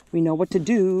 We know what to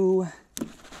do.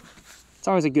 It's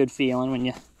always a good feeling when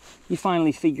you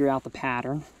finally figure out the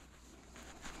pattern.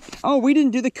 Oh, we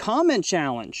didn't do the comment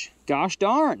challenge. Gosh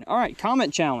darn. All right,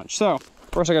 comment challenge. So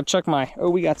first I gotta check my, oh,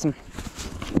 we got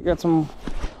some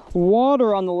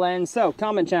water on the lens. So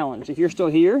comment challenge. If you're still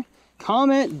here,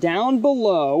 comment down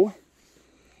below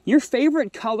your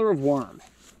favorite color of worm.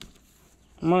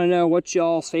 I want to know what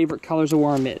y'all's favorite colors of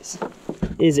worm is.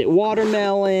 Is it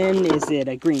watermelon? Is it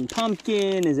a green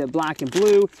pumpkin? Is it black and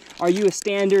blue? Are you a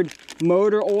standard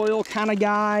motor oil kind of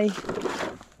guy?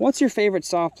 What's your favorite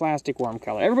soft plastic worm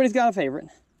color? Everybody's got a favorite.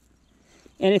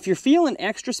 And if you're feeling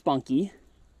extra spunky,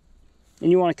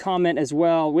 and you want to comment as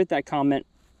well with that comment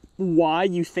why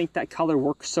you think that color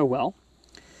works so well,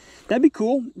 that'd be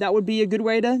cool. That would be a good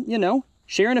way to, you know,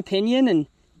 share an opinion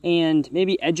and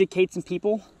maybe educate some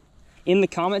people in the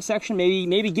comment section.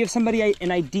 Maybe give somebody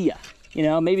an idea. You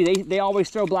know, maybe they always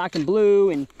throw black and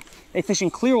blue and they fish in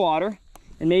clear water,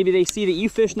 and maybe they see that you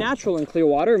fish natural in clear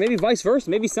water, or maybe vice versa.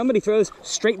 Maybe somebody throws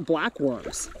straight black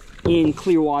worms in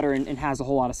clear water and has a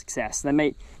whole lot of success. That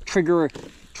may trigger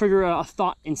a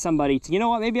thought in somebody to, you know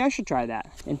what, maybe I should try that.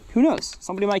 And who knows,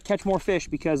 somebody might catch more fish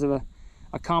because of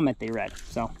a comment they read.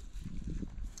 So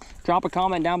drop a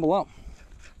comment down below.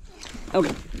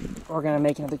 Okay, we're gonna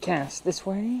make another cast this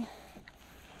way.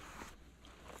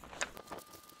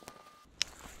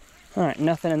 All right,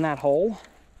 nothing in that hole.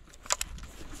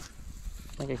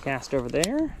 Make a cast over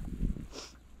there.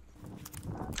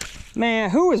 Man,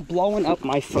 who is blowing up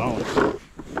my phone?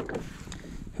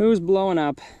 Who's blowing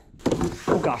up?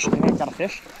 Oh gosh, I think I got a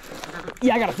fish.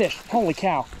 Yeah, I got a fish. Holy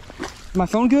cow. Is my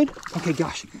phone good? Okay,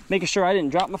 gosh, making sure I didn't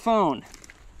drop my phone.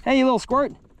 Hey, you little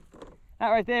squirt.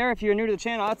 That right there, if you're new to the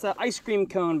channel, that's an ice cream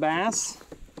cone bass.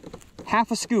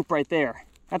 Half a scoop right there.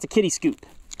 That's a kitty scoop.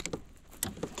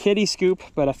 Kitty scoop,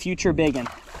 but a future biggin.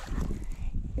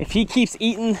 If he keeps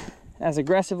eating as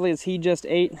aggressively as he just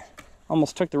ate,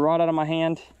 almost took the rod out of my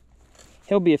hand,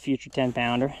 he'll be a future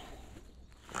 10-pounder.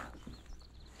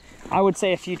 I would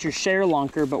say a future share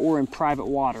lunker, but we're in private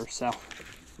water, so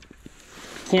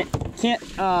can't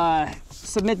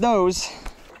submit those.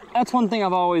 That's one thing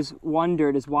I've always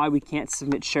wondered, is why we can't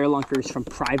submit share lunkers from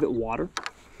private water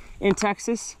in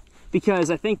Texas.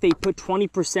 Because I think they put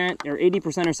 20% or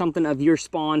 80% or something of your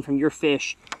spawn from your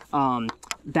fish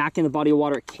back in the body of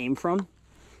water it came from.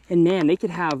 And man, they could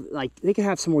have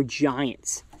some more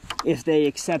giants if they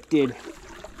accepted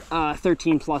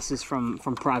 13 pluses from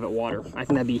private water. I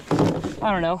think that'd be,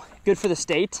 I don't know, good for the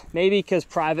state. Maybe because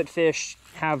private fish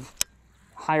have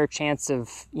higher chance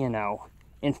of, you know,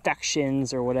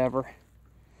 infections or whatever.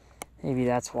 Maybe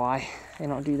that's why they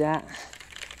don't do that.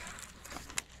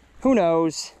 Who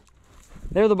knows?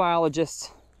 They're the biologists.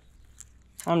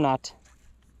 I'm not.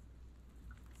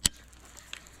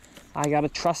 I gotta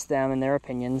trust them and their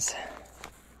opinions.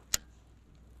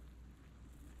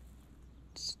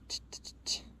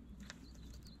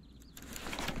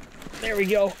 There we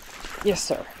go. Yes,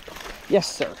 sir. Yes,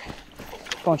 sir.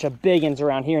 Bunch of big uns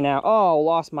around here now. Oh,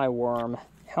 lost my worm.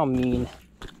 How mean.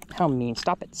 How mean.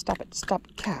 Stop it. Stop it. Stop.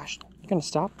 Gosh. You gonna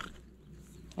stop?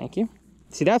 Thank you.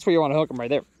 See, that's where you want to hook them, right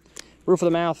there. Roof of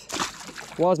the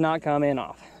mouth was not coming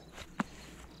off.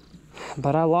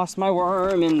 But I lost my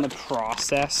worm in the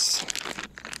process.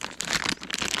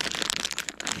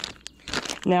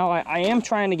 Now, I am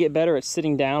trying to get better at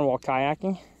sitting down while kayak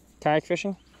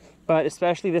fishing. But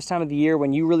especially this time of the year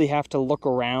when you really have to look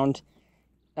around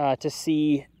to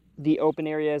see the open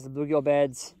areas, the bluegill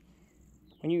beds,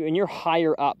 when you're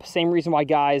higher up, same reason why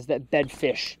guys that bed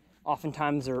fish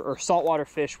oftentimes or saltwater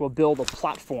fish will build a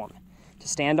platform to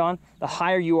stand on. The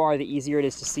higher you are, the easier it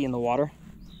is to see in the water.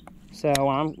 So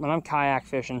when I'm kayak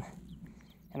fishing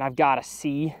and I've got to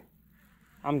see,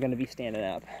 I'm gonna be standing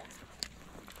up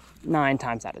 9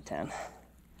 times out of 10.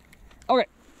 Okay,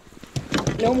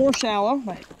 no more shallow.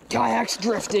 My kayak's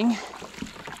drifting.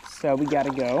 So we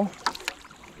gotta go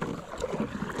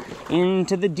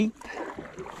into the deep.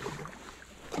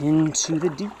 Into the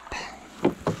deep.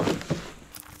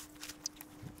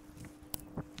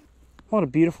 What a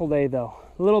beautiful day though.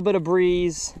 A little bit of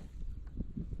breeze.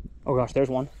 Oh gosh, there's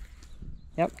one.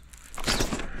 Yep.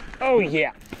 Oh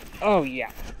yeah. Oh yeah.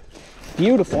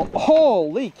 Beautiful.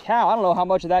 Holy cow. I don't know how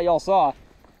much of that y'all saw.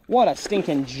 What a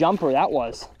stinking jumper that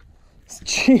was.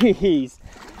 Jeez.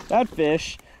 That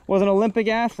fish was an Olympic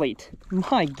athlete.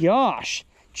 My gosh.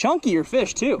 Chunkier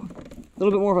fish too. A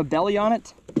little bit more of a belly on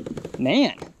it.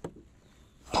 Man.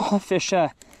 Oh,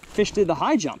 that fish did the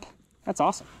high jump. That's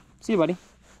awesome. See you, buddy.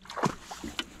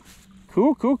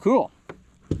 Cool, cool, cool.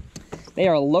 They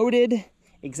are loaded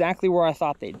exactly where I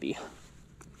thought they'd be.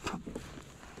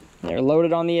 They're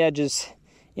loaded on the edges,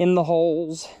 in the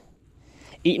holes,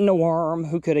 eating a worm.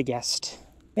 Who could have guessed?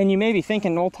 And you may be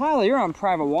thinking, well, Tyler, you're on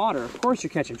private water. Of course you're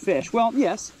catching fish. Well,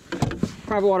 yes.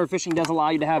 Private water fishing does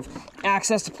allow you to have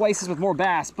access to places with more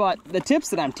bass, but the tips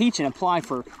that I'm teaching apply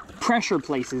for pressure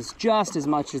places just as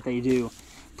much as they do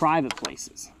private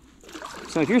places.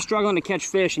 So if you're struggling to catch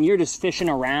fish and you're just fishing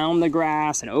around the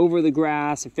grass and over the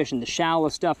grass and fishing the shallow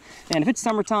stuff, man, if it's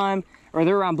summertime or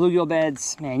they're around bluegill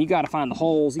beds, man, you got to find the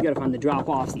holes, you got to find the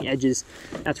drop-offs, the edges.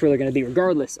 That's where they're going to be,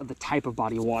 regardless of the type of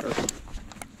body of water.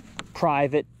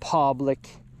 Private, public,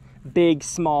 big,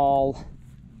 small,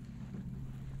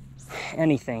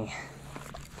 anything.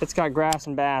 If it's got grass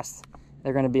and bass,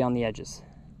 they're going to be on the edges.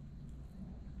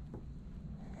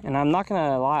 And I'm not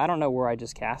gonna lie, I don't know where I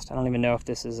just cast. I don't even know if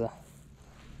this is an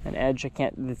edge. I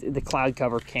can't. The cloud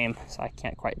cover came, so I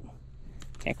can't quite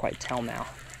tell now.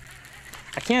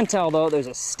 I can tell though, there's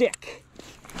a stick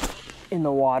in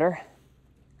the water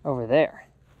over there.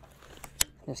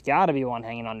 There's got to be one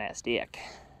hanging on that stick.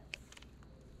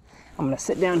 I'm gonna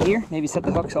sit down here, maybe set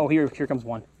the hooks. Oh, here comes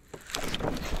one.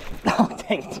 Oh,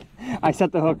 dang it! I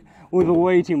set the hook with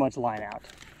way too much line out.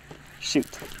 Shoot.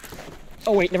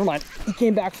 Oh wait, never mind. He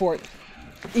came back for it.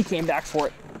 He came back for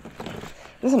it.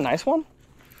 This is a nice one.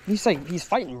 He's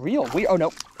fighting real. Oh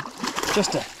no,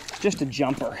 just a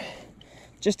jumper,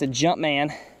 just a jump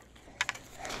man.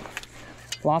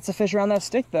 Lots of fish around that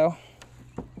stick though.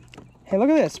 Hey, look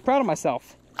at this. Proud of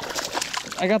myself.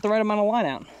 I got the right amount of line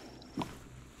out.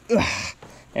 Ugh.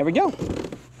 There we go.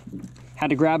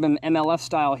 Had to grab him MLF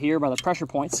style here by the pressure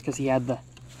points because he had the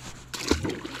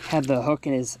hook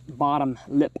in his bottom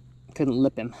lip. Couldn't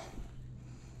lip him.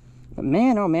 But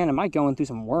man, oh man, am I going through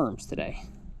some worms today.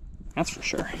 That's for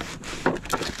sure.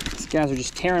 These guys are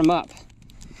just tearing them up.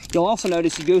 You'll also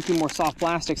notice you go through more soft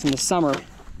plastics in the summer,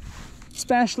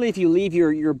 especially if you leave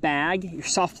your bag, your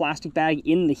soft plastic bag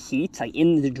in the heat, like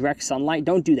in the direct sunlight.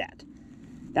 Don't do that.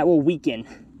 That will weaken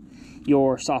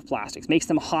your soft plastics, makes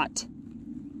them hot.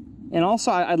 And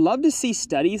also, I'd love to see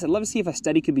studies. I'd love to see if a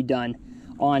study could be done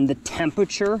on the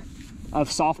temperature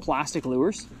of soft plastic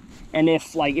lures. And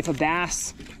if a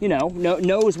bass,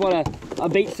 knows what a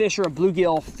bait fish or a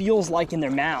bluegill feels like in their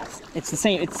mouth. It's the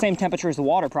same temperature as the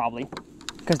water probably,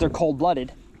 because they're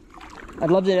cold-blooded.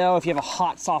 I'd love to know if you have a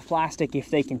hot soft plastic, if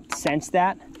they can sense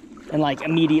that and like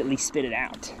immediately spit it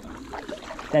out.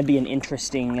 That'd be an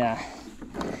interesting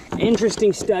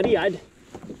study. I'd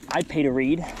pay to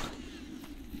read.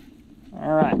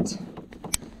 All right,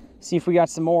 see if we got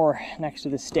some more next to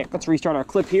the stick. Let's restart our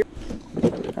clip here.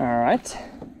 All right.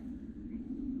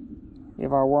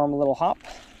 Give our worm a little hop.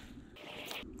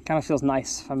 Kind of feels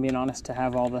nice, if I'm being honest, to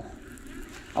have all the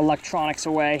electronics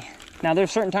away. Now,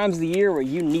 there's certain times of the year where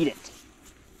you need it.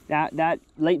 That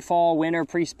late fall, winter,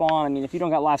 pre-spawn, I mean, if you don't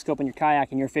got live scope in your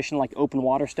kayak and you're fishing like open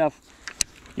water stuff,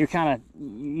 you're kind of,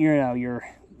 you're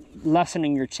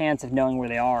lessening your chance of knowing where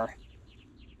they are.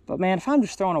 But man, if I'm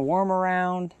just throwing a worm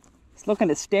around, just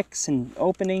looking at sticks and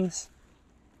openings,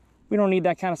 we don't need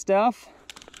that kind of stuff.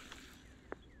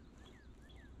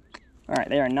 All right,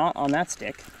 they are not on that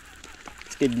stick.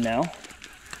 It's good to know.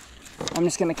 I'm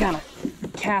just gonna kind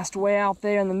of cast way out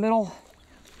there in the middle.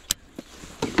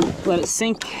 Let it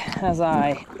sink as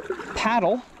I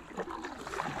paddle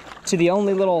to the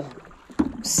only little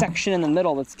section in the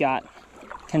middle that's got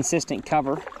consistent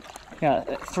cover.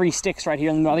 Got 3 sticks right here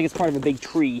in the middle. I think it's part of a big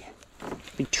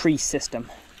tree system.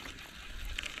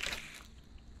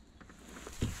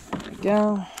 There we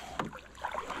go.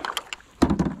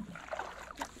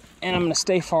 And I'm gonna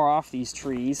stay far off these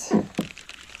trees.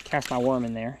 Cast my worm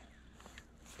in there.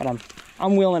 But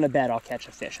I'm willing to bet I'll catch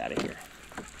a fish out of here.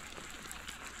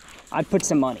 I'd put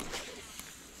some money.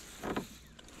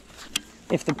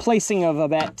 If the placing of a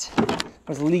bet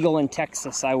was legal in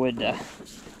Texas,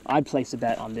 I'd place a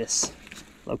bet on this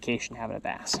location having a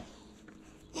bass.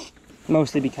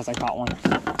 Mostly because I caught one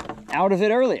out of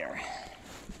it earlier.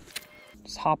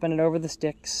 Just hopping it over the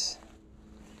sticks.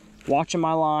 Watching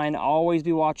my line. Always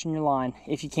be watching your line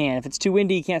if you can. If it's too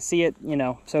windy, you can't see it, you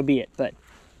know, so be it. But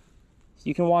if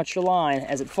you can watch your line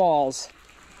as it falls,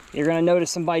 you're gonna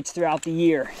notice some bites throughout the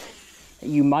year that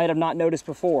you might have not noticed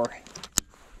before.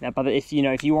 Now, but if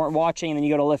you weren't watching and then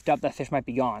you go to lift up, that fish might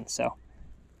be gone. So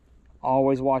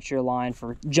always watch your line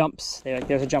for jumps.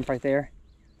 There's a jump right there.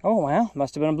 Oh, well,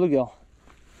 must have been a bluegill.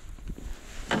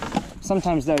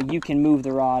 Sometimes, though, you can move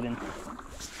the rod and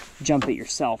jump it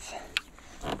yourself.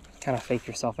 Kind of fake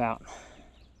yourself out.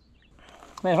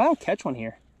 Man, if I don't catch one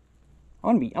here,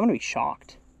 I'm gonna be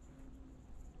shocked.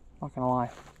 Not gonna lie.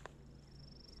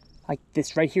 Like,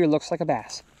 this right here looks like a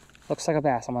bass. Looks like a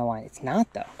bass on my line. It's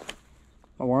not, though.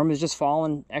 My worm is just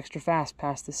falling extra fast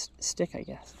past this stick, I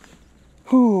guess.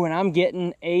 Whew, and I'm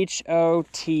getting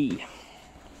H-O-T.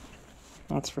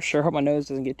 That's for sure. Hope my nose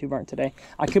doesn't get too burnt today.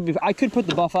 I could put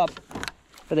the buff up,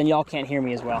 but then y'all can't hear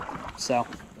me as well. So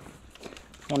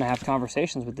I want to have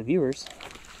conversations with the viewers.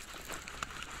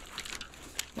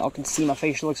 Y'all can see my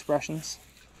facial expressions.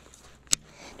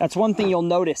 That's one thing you'll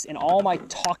notice in all my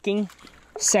talking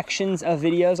sections of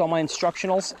videos, all my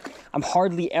instructionals. I'm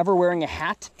hardly ever wearing a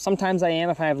hat. Sometimes I am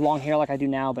if I have long hair like I do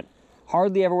now, but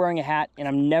hardly ever wearing a hat, and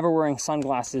I'm never wearing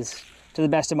sunglasses to the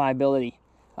best of my ability.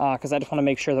 Because I just want to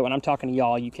make sure that when I'm talking to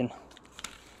y'all, you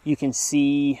can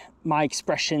see my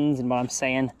expressions and what I'm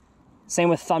saying. Same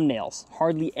with thumbnails.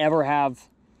 Hardly ever have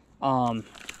a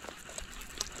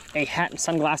hat and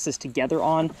sunglasses together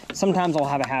on. Sometimes I'll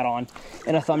have a hat on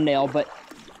in a thumbnail, but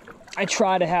I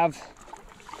try to have...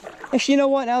 Actually, you know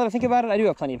what? Now that I think about it, I do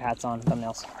have plenty of hats on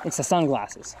thumbnails. It's the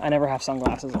sunglasses. I never have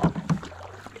sunglasses on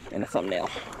in a thumbnail.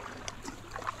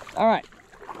 All right.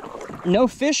 No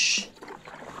fish.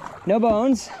 No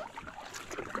bones,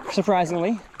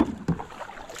 surprisingly.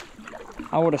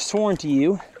 I would have sworn to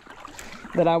you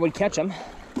that I would catch them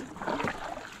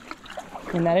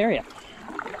in that area,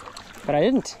 but I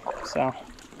didn't, so.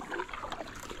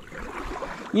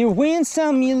 You win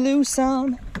some, you lose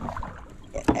some.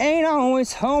 It ain't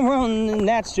always home run, and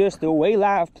that's just the way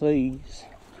life plays.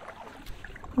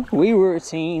 If we were a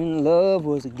team, love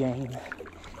was a game,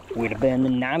 we'd have been the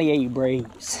 98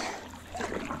 Braves.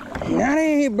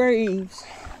 98 Braves.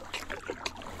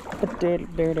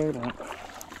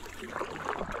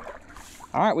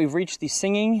 All right, we've reached the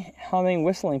singing, humming,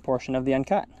 whistling portion of the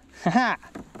Uncut. Haha.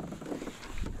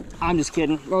 I'm just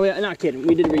kidding. Well, yeah, not kidding.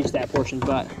 We did reach that portion,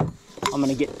 but I'm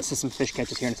gonna get to some fish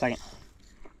catches here in a second.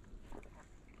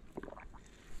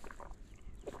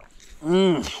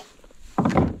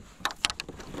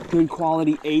 Good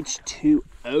quality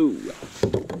H2O.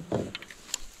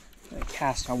 Gonna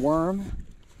cast my worm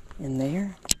in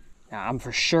there. Now I'm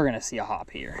for sure gonna see a hop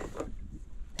here.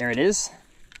 There it is.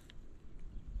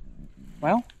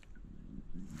 Well,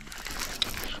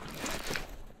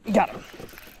 got him.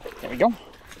 There we go.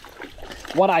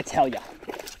 What I tell ya.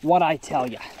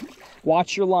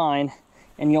 Watch your line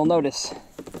and you'll notice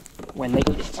when they,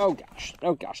 oh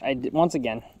gosh, once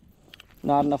again,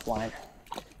 not enough line.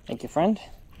 Thank you, friend.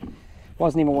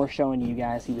 Wasn't even worth showing to you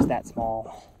guys. He was that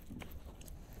small.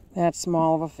 That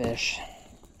small of a fish.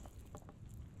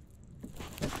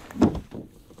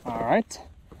 All right,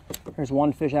 there's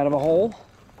one fish out of a hole.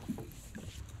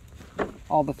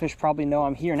 All the fish probably know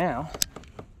I'm here now.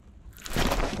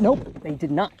 Nope, they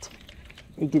did not.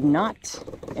 They did not,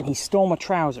 and he stole my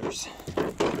trousers.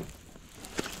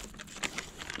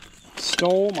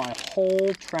 Stole my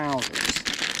whole trousers.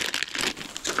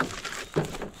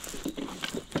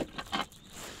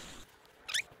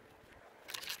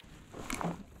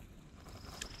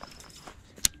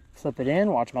 Slip it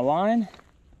in, watch my line.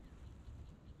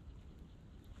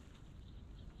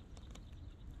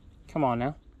 Come on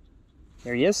now.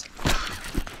 There he is.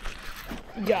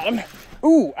 Got him.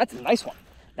 Ooh, that's a nice one.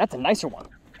 That's a nicer one.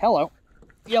 Hello.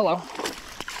 Yellow.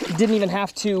 Didn't even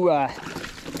have to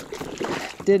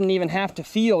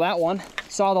feel that one.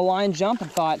 Saw the line jump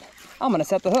and thought, I'm gonna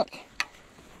set the hook.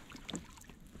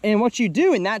 And what you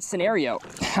do in that scenario,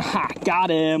 got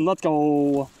him, let's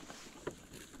go.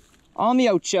 On the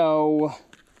ocho.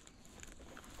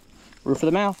 Roof of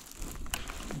the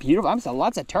mouth. Beautiful,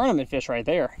 lots of tournament fish right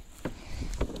there.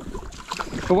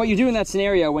 But what you do in that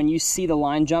scenario when you see the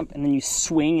line jump and then you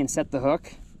swing and set the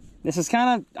hook, this is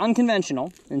kind of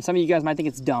unconventional, and some of you guys might think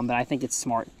it's dumb, but I think it's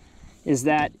smart, is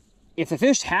that if the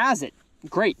fish has it,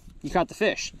 great, you caught the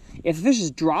fish. If the fish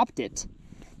has dropped it,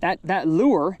 that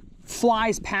lure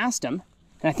flies past them,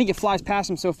 and I think it flies past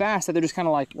them so fast that they're just kind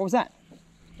of like, what was that?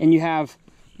 And you have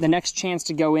the next chance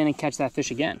to go in and catch that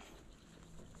fish again.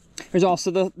 There's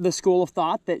also the school of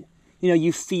thought that, you know,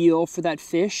 you feel for that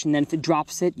fish, and then if it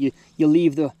drops it, you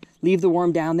leave the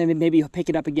worm down there, and maybe you'll pick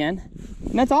it up again.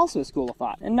 And that's also a school of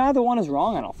thought. And neither one is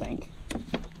wrong, I don't think.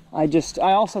 I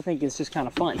also think it's just kind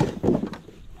of fun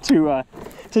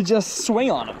to just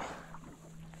swing on them.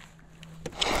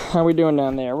 How are we doing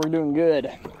down there? We're doing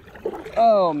good.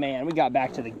 Oh man, we got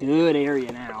back to the good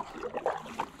area now.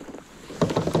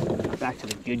 Back to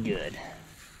the good.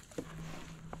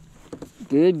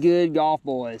 Good golf,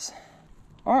 boys.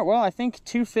 All right, well, I think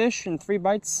 2 fish and 3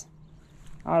 bites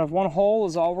out of 1 hole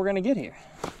is all we're gonna get here.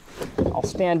 I'll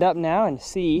stand up now and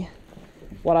see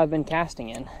what I've been casting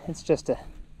in. It's just a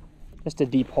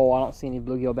deep hole. I don't see any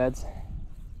bluegill beds.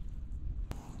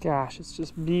 Gosh, it's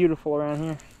just beautiful around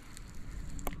here.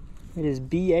 It is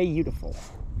beautiful.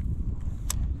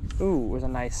 Ooh, it was a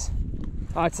nice.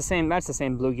 Oh, it's the same. That's the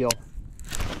same bluegill.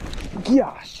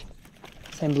 Gosh,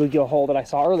 same bluegill hole that I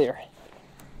saw earlier.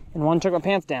 And one took my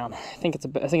pants down. I think it's a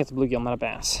bluegill, not a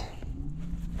bass.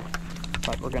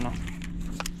 But we're gonna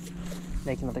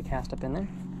make another cast up in there.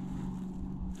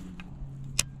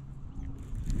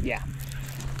 Yeah,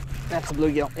 that's a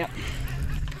bluegill. Yep.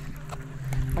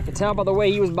 I could tell by the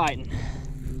way he was biting.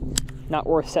 Not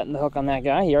worth setting the hook on that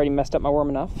guy. He already messed up my worm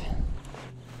enough.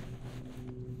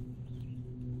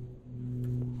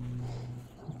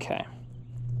 Okay.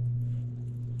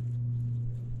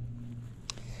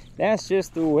 That's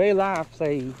just the way life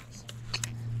plays.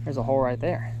 There's a hole right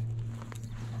there.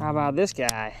 How about this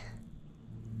guy?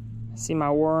 See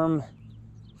my worm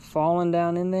falling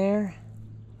down in there?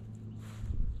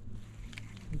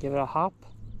 Give it a hop.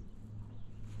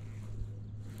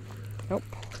 Nope.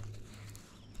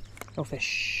 No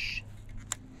fish.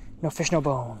 No fish, no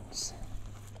bones.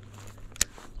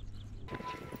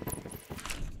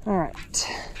 All right.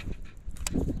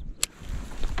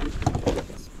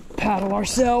 Let's paddle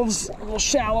ourselves a little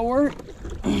shallower.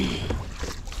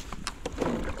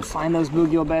 Find those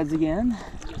bluegill beds again.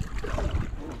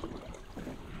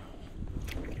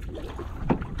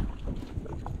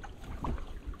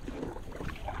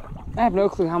 I have no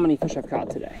clue how many fish I've caught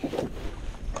today.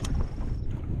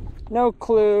 No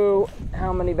clue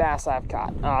how many bass I've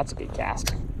caught. Oh, that's a good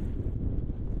cast.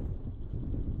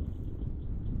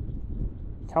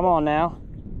 Come on now.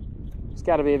 There's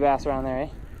got to be a bass around there, eh?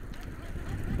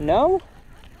 No?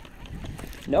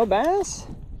 No bass?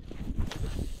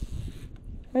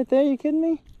 Right there, you kidding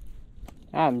me?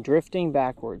 I'm drifting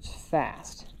backwards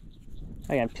fast.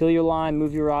 I gotta peel your line,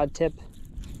 move your rod tip.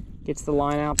 Gets the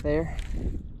line out there.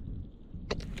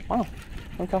 Wow,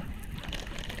 okay.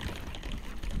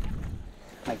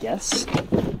 I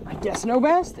guess no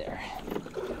bass there.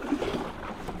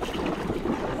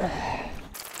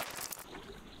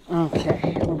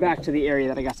 Okay, we're back to the area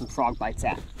that I got some frog bites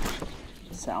at.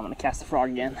 So I'm gonna cast the frog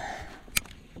again.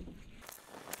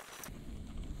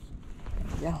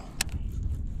 Yeah.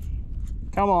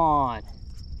 Come on.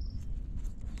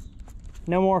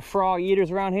 No more frog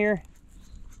eaters around here.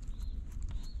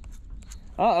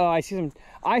 Uh-oh,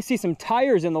 I see some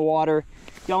tires in the water.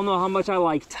 Y'all know how much I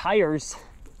like tires.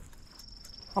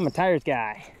 I'm a tires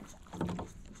guy.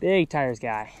 Big tires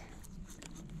guy.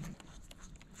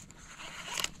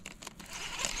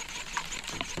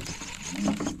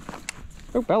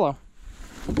 Oh, hello.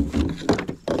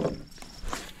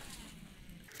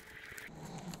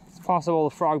 It's possible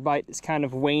the frog bite is kind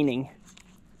of waning.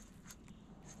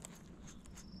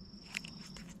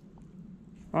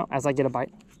 Well, as I get a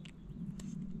bite.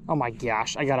 Oh my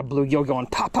gosh, I got a bluegill going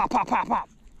pop, pop, pop, pop, pop.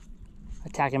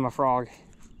 Attacking my frog.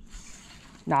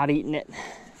 Not eating it.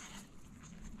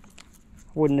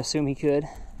 Wouldn't assume he could.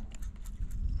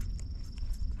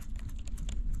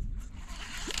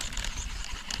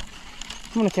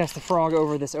 I'm gonna cast the frog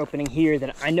over this opening here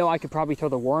that I know I could probably throw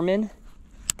the worm in,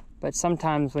 but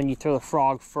sometimes when you throw the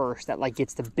frog first, that like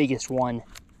gets the biggest one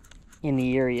in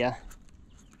the area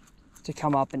to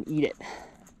come up and eat it.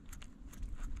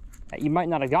 That you might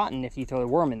not have gotten if you throw the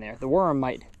worm in there. The worm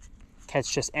might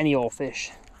catch just any old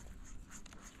fish.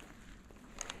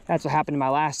 That's what happened in my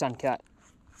last Uncut.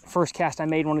 First cast I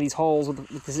made one of these holes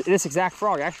with this exact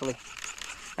frog, actually.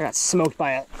 I got smoked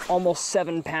by an almost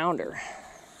 7-pounder.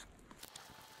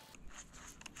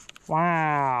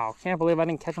 Wow, can't believe I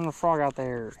didn't catch on the frog out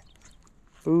there.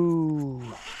 Boo.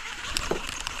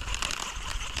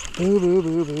 Boo, boo,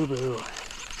 boo, boo, boo.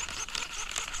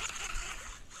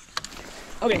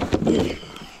 Okay.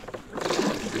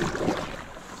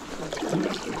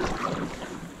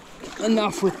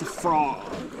 Enough with the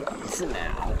frog for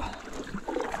now.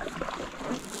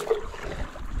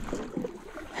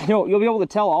 You'll be able to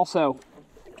tell also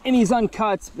in these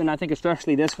uncuts, and I think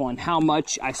especially this one, how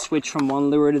much I switch from one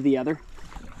lure to the other.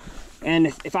 And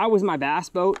if I was my bass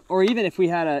boat, or even if we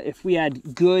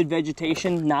had good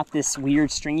vegetation, not this weird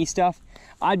stringy stuff,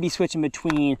 I'd be switching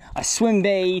between a swim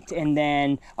bait and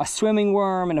then a swimming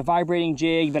worm and a vibrating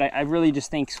jig. But I really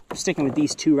just think sticking with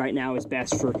these two right now is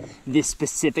best for this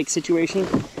specific situation.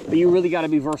 But you really got to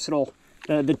be versatile.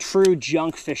 The true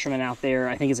junk fisherman out there,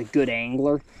 I think, is a good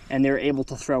angler, and they're able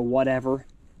to throw whatever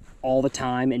all the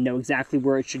time and know exactly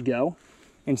where it should go.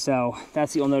 And so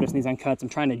that's what you'll notice in these uncuts. I'm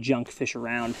trying to junk fish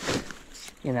around,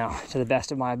 you know, to the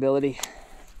best of my ability.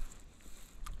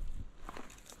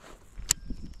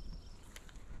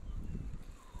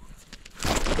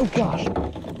 Oh gosh,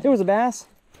 there was a bass.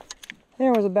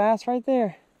 There was a bass right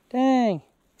there. Dang.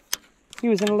 He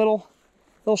was in a little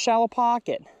shallow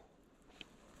pocket.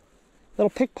 Little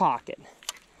pickpocket.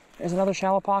 There's another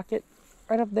shallow pocket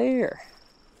right up there.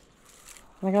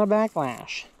 And I got a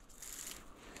backlash.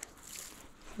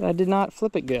 I did not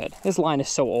flip it good. This line is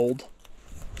so old.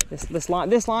 This line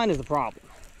is the problem.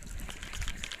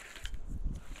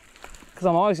 Because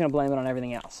I'm always going to blame it on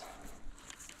everything else.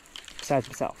 Besides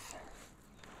myself.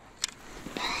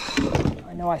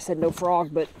 I know I said no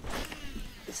frog, but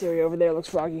this area over there looks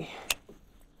froggy.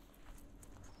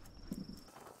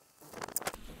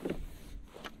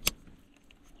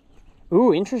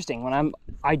 Ooh, interesting.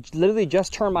 I literally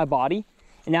just turned my body,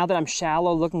 and now that I'm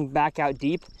shallow, looking back out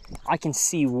deep, I can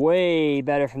see way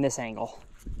better from this angle.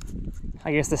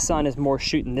 I guess the sun is more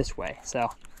shooting this way, so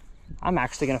I'm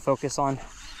actually going to focus on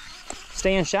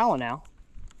staying shallow now.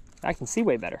 I can see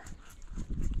way better.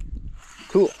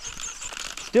 Cool.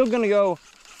 Still going to go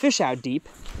fish out deep,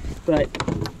 but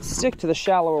stick to the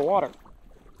shallower water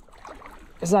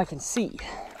as I can see.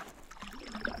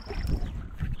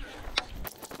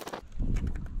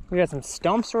 We got some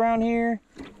stumps around here,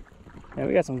 and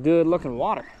we got some good looking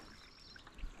water.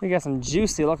 We got some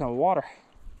juicy looking water.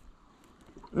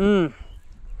 I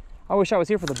wish I was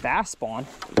here for the bass spawn.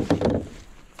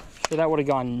 Sure, that would have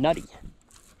gone nutty.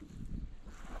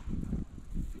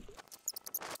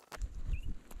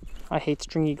 I hate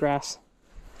stringy grass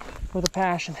with a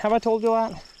passion. Have I told you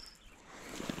that?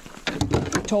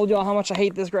 I told y'all how much I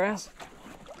hate this grass.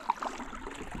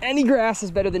 Any grass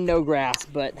is better than no grass,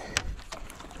 but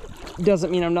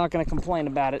doesn't mean I'm not going to complain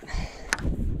about it.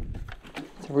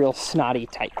 It's a real snotty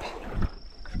type.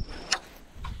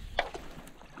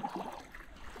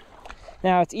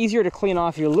 Now, it's easier to clean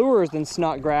off your lures than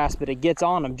snot grass, but it gets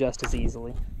on them just as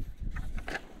easily.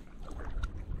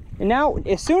 And now,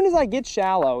 as soon as I get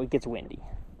shallow, it gets windy.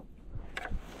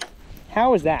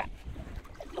 How is that?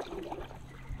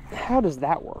 How does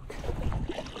that work?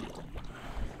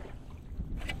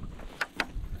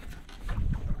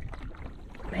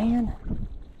 Man.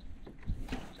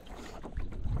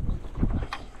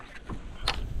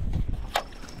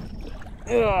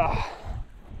 Ugh.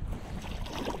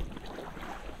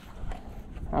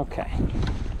 Okay.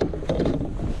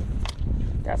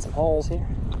 Got some holes here.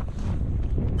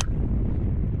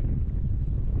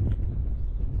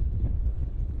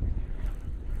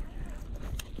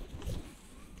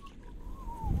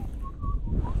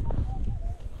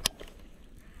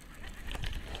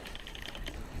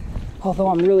 Although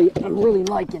I'm really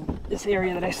liking this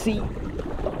area that I see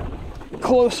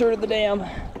closer to the dam.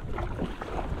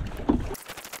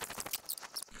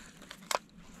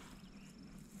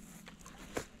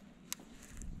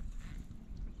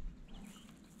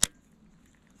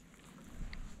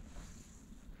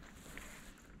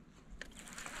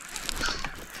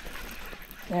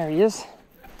 There he is.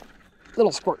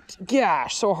 Little squirt.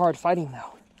 Gosh, so hard fighting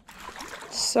though.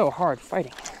 So hard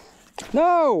fighting.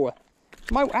 No!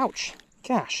 Ouch.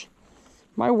 Gosh.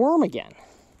 My worm again.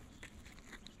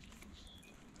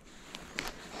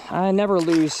 I never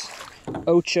lose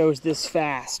ochos this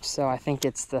fast, so I think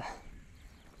it's the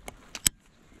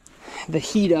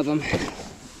heat of them.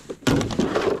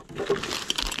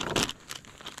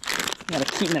 Gotta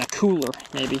keep them in a cooler,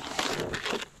 maybe.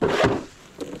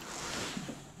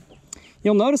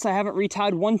 You'll notice I haven't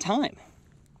retied one time.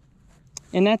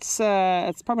 And that's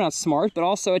probably not smart, but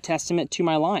also a testament to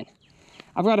my line.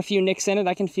 I've got a few nicks in it.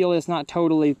 I can feel it's not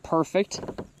totally perfect,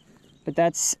 but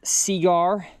that's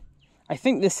Seagar. I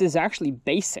think this is actually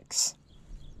Basics.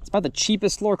 It's about the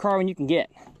cheapest fluorocarbon you can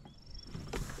get.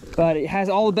 But it has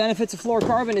all the benefits of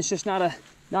fluorocarbon. It's just not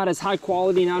as high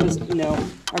quality, not as, you know,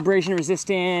 abrasion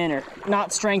resistant, or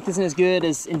knot strength isn't as good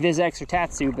as Invisex or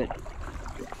Tatsu, but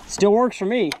Still works for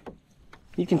me.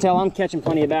 You can tell I'm catching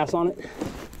plenty of bass on it.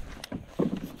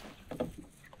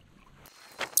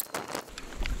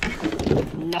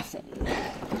 Nothing.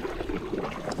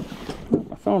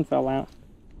 My phone fell out.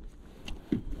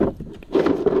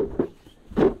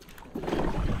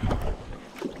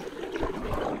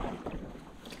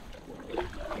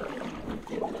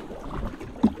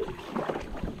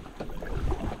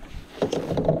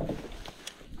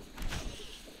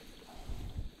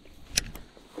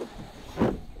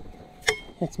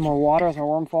 Get some more water as our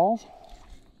worm falls.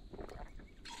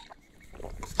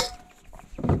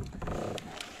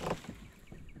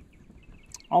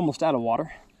 Almost out of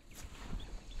water.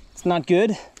 It's not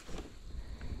good.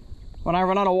 When I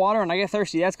run out of water and I get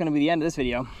thirsty, that's going to be the end of this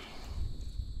video.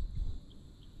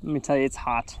 Let me tell you, it's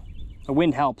hot. The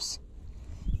wind helps,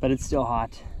 but it's still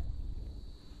hot.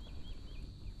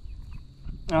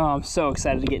 Oh, I'm so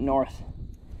excited to get north.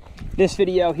 This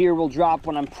video here will drop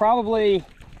when I'm probably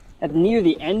at near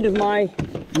the end of my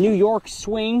New York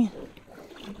swing.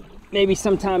 Maybe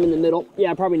sometime in the middle.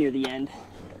 Yeah, probably near the end.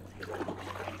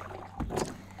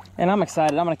 And I'm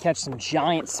excited. I'm gonna catch some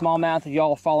giant smallmouth. If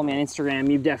y'all follow me on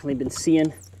Instagram, you've definitely been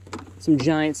seeing some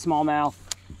giant smallmouth.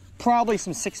 Probably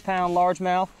some 6-pound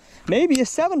largemouth. Maybe a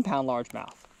 7-pound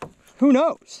largemouth. Who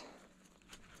knows?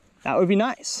 That would be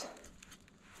nice.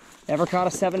 Never caught a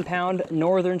 7-pound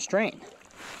northern strain.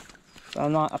 So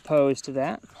I'm not opposed to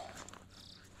that.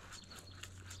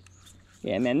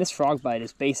 Yeah, man, this frog bite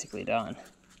is basically done.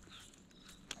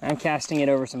 I'm casting it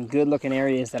over some good looking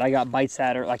areas that I got bites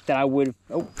at, or like that I would,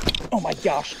 oh my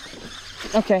gosh.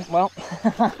 Okay, well,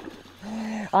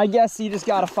 I guess you just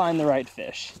gotta find the right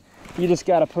fish. You just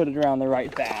gotta put it around the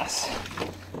right bass.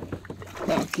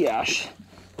 Oh gosh.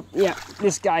 Yeah,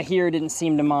 this guy here didn't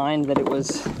seem to mind that it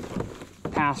was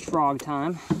past frog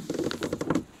time.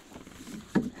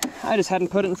 I just hadn't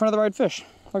put it in front of the right fish.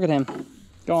 Look at him,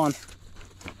 gone.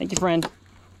 Thank you, friend.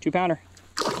 2-pounder.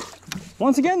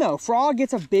 Once again, though, frog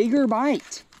gets a bigger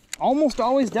bite. Almost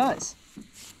always does.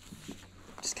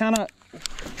 Just kind of,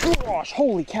 oh gosh,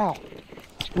 holy cow.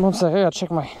 One second, I gotta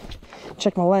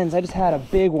check my lens. I just had a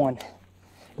big one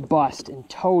bust and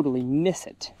totally miss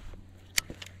it.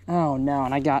 Oh no,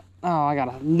 and I got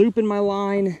a loop in my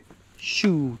line.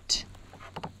 Shoot.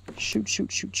 Shoot,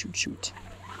 shoot, shoot, shoot, shoot.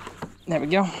 There we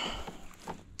go.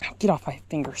 Oh, get off my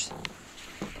fingers.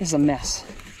 This is a mess.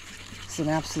 This is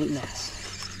an absolute mess.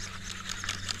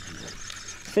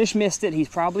 Fish missed it. He's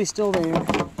probably still there.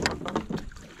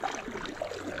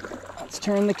 Let's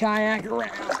turn the kayak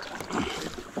around.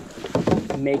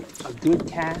 Make a good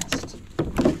cast.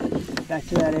 Back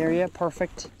to that area.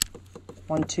 Perfect.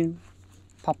 1, 2.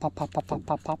 Pop, pop, pop, pop, pop,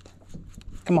 pop, pop.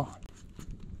 Come on.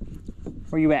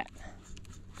 Where you at?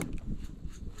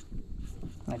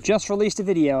 I just released a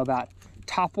video about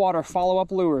topwater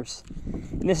follow-up lures.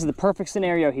 And this is the perfect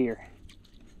scenario here,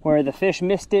 where the fish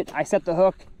missed it. I set the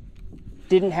hook,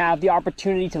 didn't have the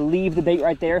opportunity to leave the bait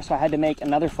right there, so I had to make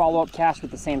another follow-up cast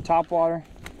with the same topwater.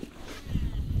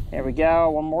 There we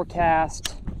go, one more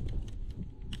cast.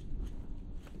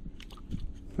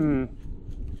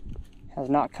 Has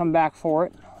not come back for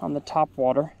it on the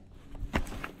topwater.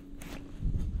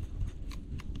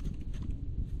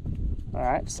 All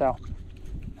right, so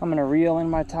I'm gonna reel in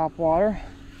my topwater,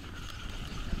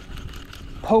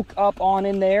 poke up on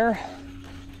in there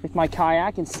with my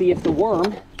kayak and see if the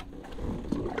worm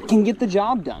can get the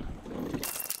job done.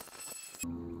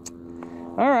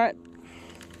 All right.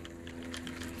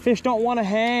 Fish don't want to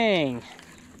hang.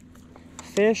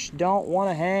 Fish don't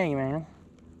want to hang, man.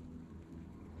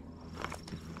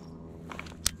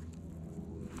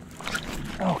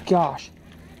 Oh gosh,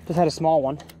 just had a small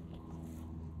one.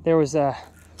 There was a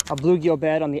bluegill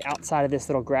bed on the outside of this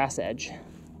little grass edge,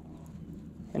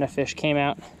 and a fish came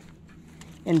out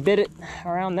and bit it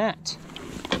around that.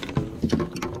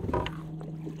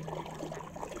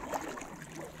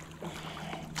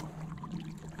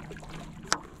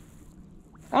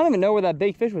 I don't even know where that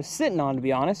big fish was sitting on, to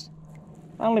be honest.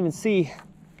 I don't even see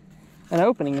an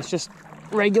opening. It's just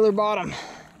regular bottom.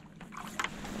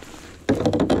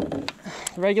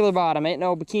 Regular bottom, ain't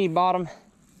no bikini bottom.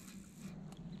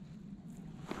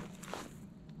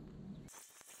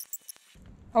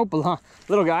 Oh,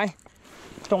 little guy.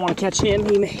 Don't want to catch him.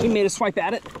 He made a swipe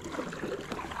at it.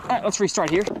 All right, let's restart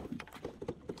here.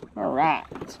 All right.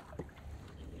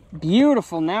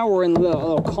 Beautiful. Now we're in the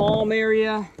little calm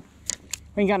area.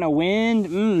 We ain't got no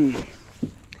wind.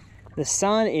 The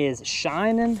sun is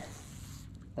shining.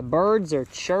 The birds are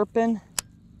chirping.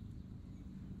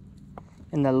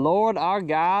 And the Lord our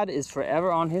God is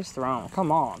forever on his throne.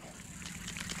 Come on.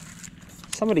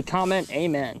 Somebody comment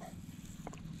amen.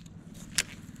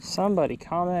 Somebody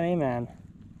comment amen.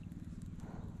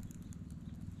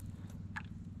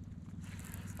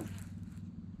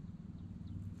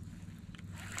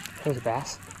 There's a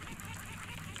bass.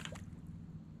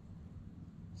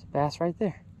 There's a bass right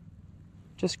there.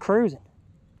 Just cruising.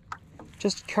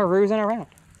 Just cruising around.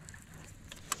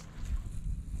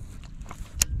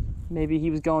 Maybe he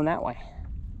was going that way.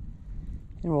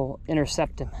 And we'll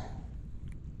intercept him.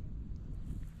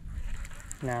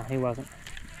 No, he wasn't.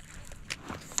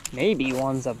 Maybe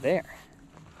one's up there.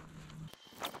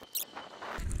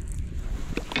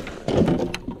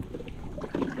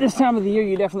 This time of the year,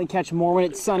 you definitely catch more when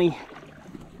it's sunny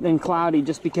than cloudy,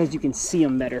 just because you can see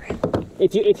them better.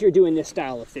 If you're doing this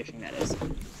style of fishing, that is.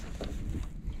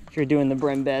 If you're doing the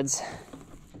brim beds,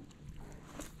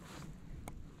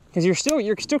 because you're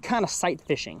still kind of sight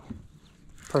fishing,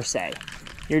 per se.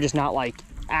 You're just not like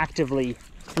actively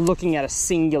looking at a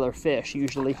singular fish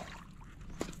usually.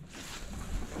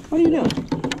 What are you doing?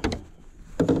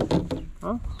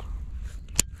 Huh?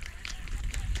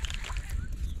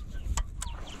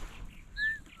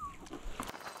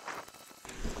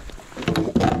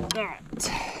 All right.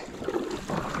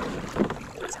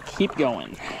 Let's keep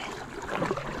going.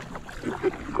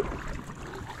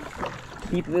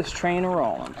 Keep this train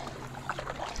rolling.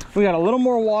 We got a little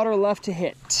more water left to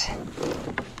hit.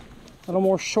 A little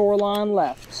more shoreline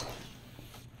left.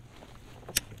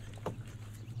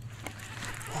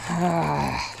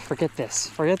 Forget this.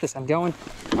 Forget this. I'm going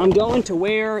to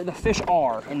where the fish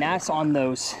are, and that's on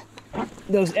those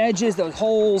edges, those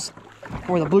holes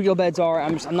where the bluegill beds are.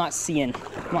 I'm not seeing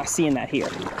that here.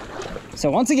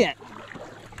 So once again,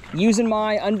 using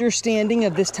my understanding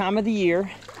of this time of the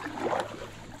year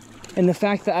and the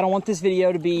fact that I don't want this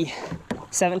video to be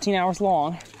 17 hours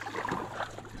long,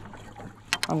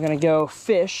 I'm gonna go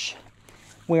fish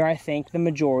where I think the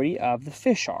majority of the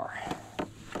fish are,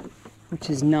 which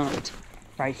is not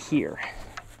right here.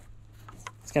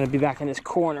 It's gonna be back in this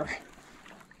corner.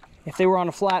 If they were on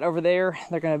a flat over there,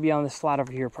 they're gonna be on this flat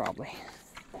over here probably.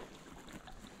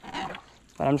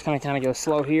 But I'm just gonna kind of go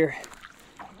slow here.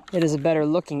 It is a better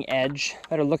looking edge,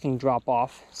 better looking drop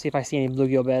off. See if I see any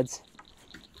bluegill beds.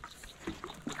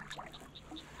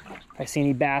 If I see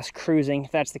any bass cruising,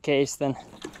 if that's the case, then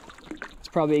it's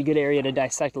probably a good area to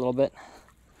dissect a little bit.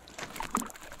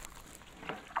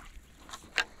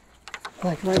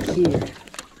 Like right here.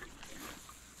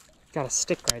 Got a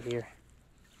stick right here.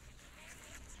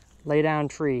 Lay down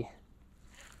tree.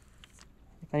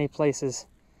 If any place is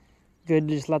good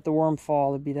to just let the worm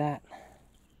fall, it'd be that.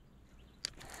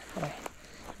 But I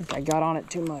think I got on it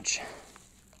too much.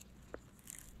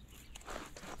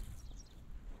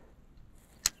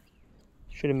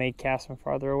 Should have made cast from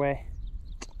farther away.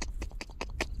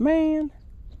 Man,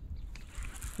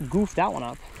 goofed that one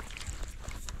up.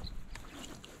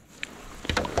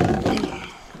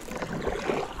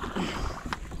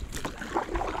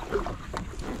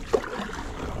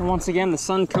 And once again, the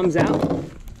sun comes out,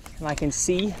 and I can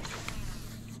see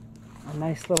a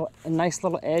nice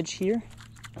little edge here.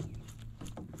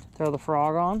 Throw the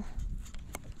frog on.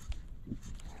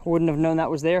 Wouldn't have known that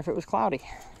was there if it was cloudy.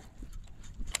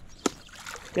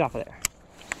 Get off of there.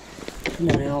 And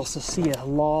then I also see a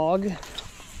log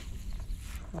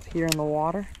up here in the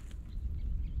water.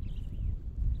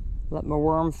 Let my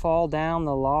worm fall down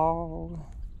the log.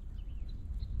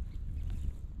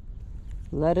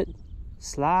 Let it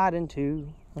slide into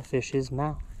a fish's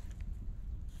mouth.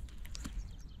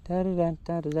 Da da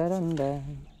da da da da da.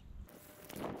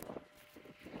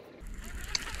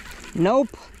 Nope.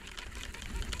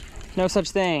 No such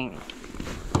thing.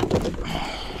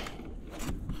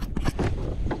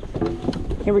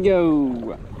 Here we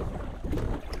go.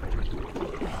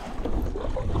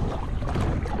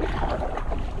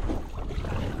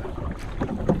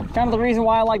 Kind of the reason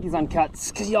why I like these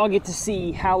uncuts, because y'all get to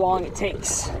see how long it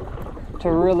takes to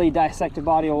really dissect a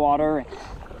body of water. And,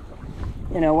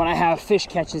 you know, when I have fish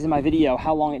catches in my video,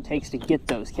 how long it takes to get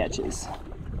those catches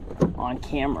on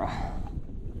camera.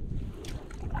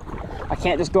 I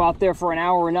can't just go out there for an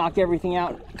hour and knock everything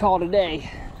out and call it a day.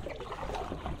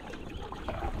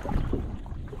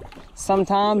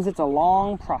 Sometimes it's a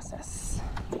long process.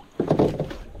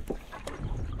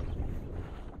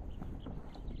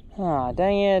 Ah,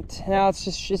 dang it. Now it's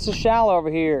just shallow over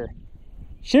here.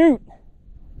 Shoot!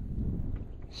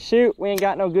 Shoot, we ain't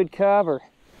got no good cover.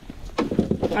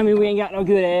 I mean, we ain't got no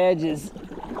good edges.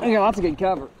 We got lots of good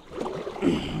cover.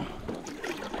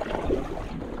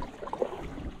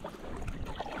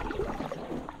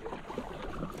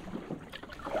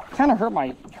 Kind of hurt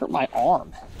my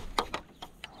arm.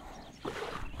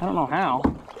 I don't know how.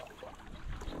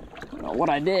 I don't know what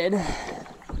I did.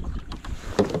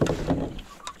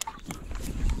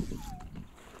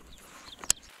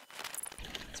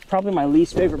 probably my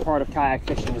least favorite part of kayak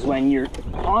fishing is when you're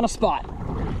on a spot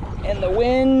and the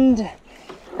wind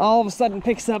all of a sudden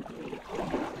picks up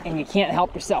and you can't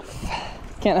help yourself.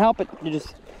 Can't help it.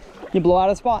 You blow out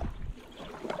of the spot.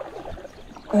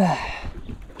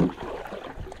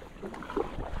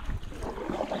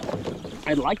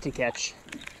 I'd like to catch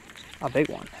a big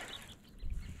one.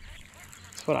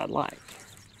 That's what I'd like.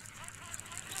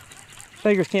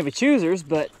 Beggars can't be choosers,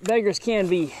 but beggars can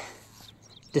be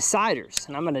deciders.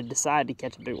 And I'm gonna decide to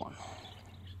catch a big one.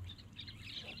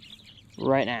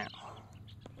 Right now.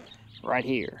 Right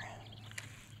here.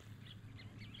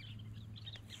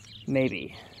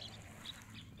 Maybe.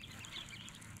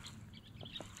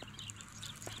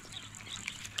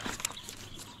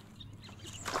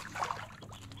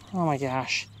 Oh my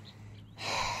gosh.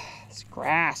 It's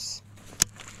grass.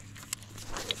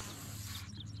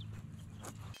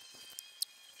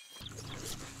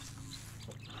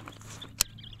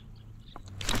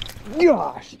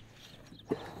 Gosh.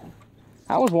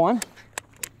 That was one.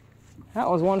 That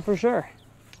was one for sure.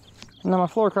 And now my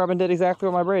fluorocarbon did exactly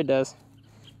what my braid does.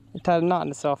 It tied a knot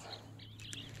in itself.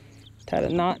 Tied a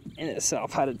knot in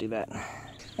itself. How to do that?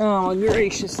 Oh,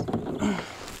 gracious.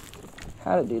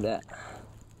 How to do that?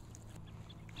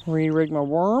 Re-rig my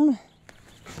worm.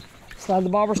 Slide the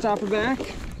bobber stopper back.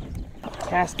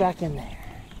 Cast back in there.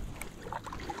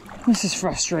 This is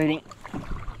frustrating.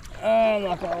 I'm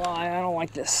not gonna lie, I don't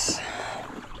like this.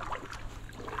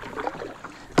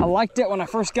 I liked it when I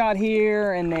first got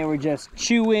here and they were just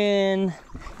chewing.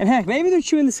 And heck, maybe they're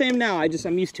chewing the same now.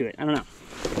 I'm used to it. I don't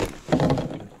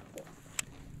know.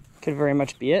 Could very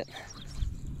much be it.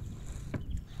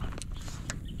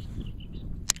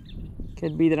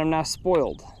 Could be that I'm now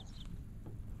spoiled.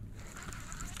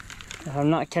 If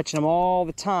I'm not catching them all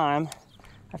the time,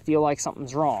 I feel like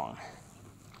something's wrong.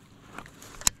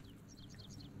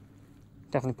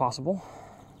 Definitely possible.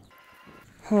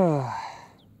 Well,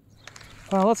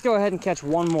 let's go ahead and catch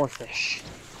one more fish.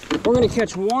 We're gonna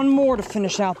catch one more to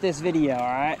finish out this video, all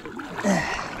right?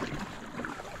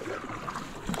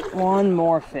 One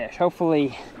more fish.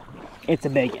 Hopefully it's a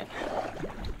big one.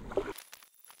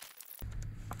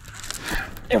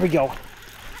 There we go.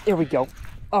 There we go.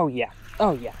 Oh yeah.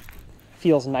 Oh yeah.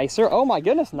 Feels nicer. Oh my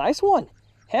goodness, nice one.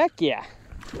 Heck yeah.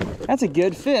 That's a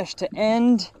good fish to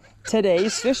end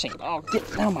today's fishing. Oh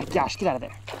my gosh, get out of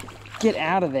there. Get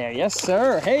out of there. Yes,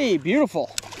 sir. Hey,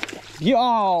 beautiful.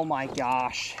 Oh my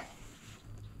gosh.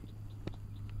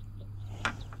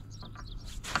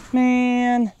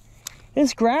 Man,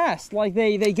 this grass, like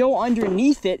they go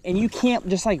underneath it and you can't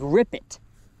just like rip it.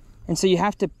 And so you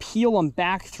have to peel them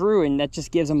back through, and that just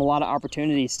gives them a lot of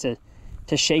opportunities to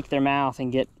shake their mouth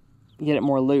and get it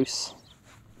more loose.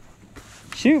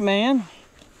 Shoot, man.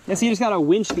 Guess you just gotta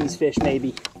winch these fish,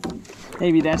 maybe.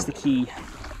 Maybe that's the key.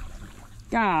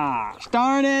 Gosh,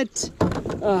 darn it.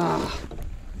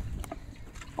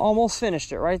 Almost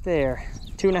finished it right there.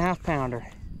 2.5 pounder.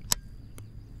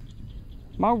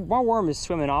 My worm is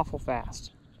swimming awful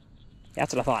fast.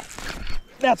 That's what I thought.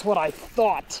 That's what I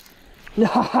thought.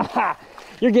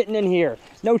 You're getting in here.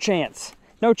 No chance.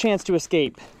 No chance to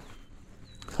escape.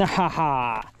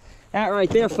 That right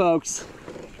there, folks,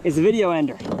 is the video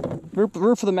ender.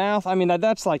 Roof of the mouth. I mean,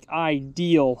 that's like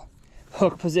ideal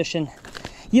hook position.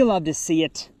 You love to see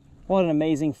it. What an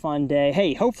amazing fun day.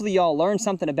 Hey, hopefully y'all learned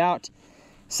something about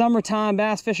summertime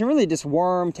bass fishing. Really just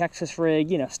worm, Texas rig,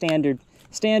 you know, standard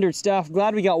stuff.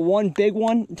 Glad we got one big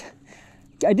one.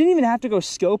 I didn't even have to go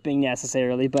scoping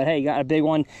necessarily, but hey, got a big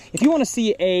one. If you want to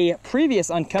see a previous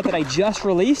Uncut that I just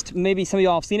released, maybe some of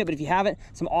y'all have seen it, but if you haven't,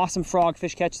 some awesome frog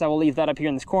fish catches, I will leave that up here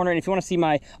in this corner. And if you want to see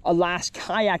my last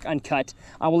kayak Uncut,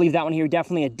 I will leave that one here.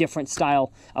 Definitely a different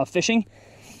style of fishing.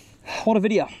 What a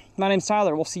video. My name's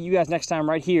Tyler. We'll see you guys next time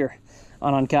right here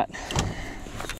on Uncut.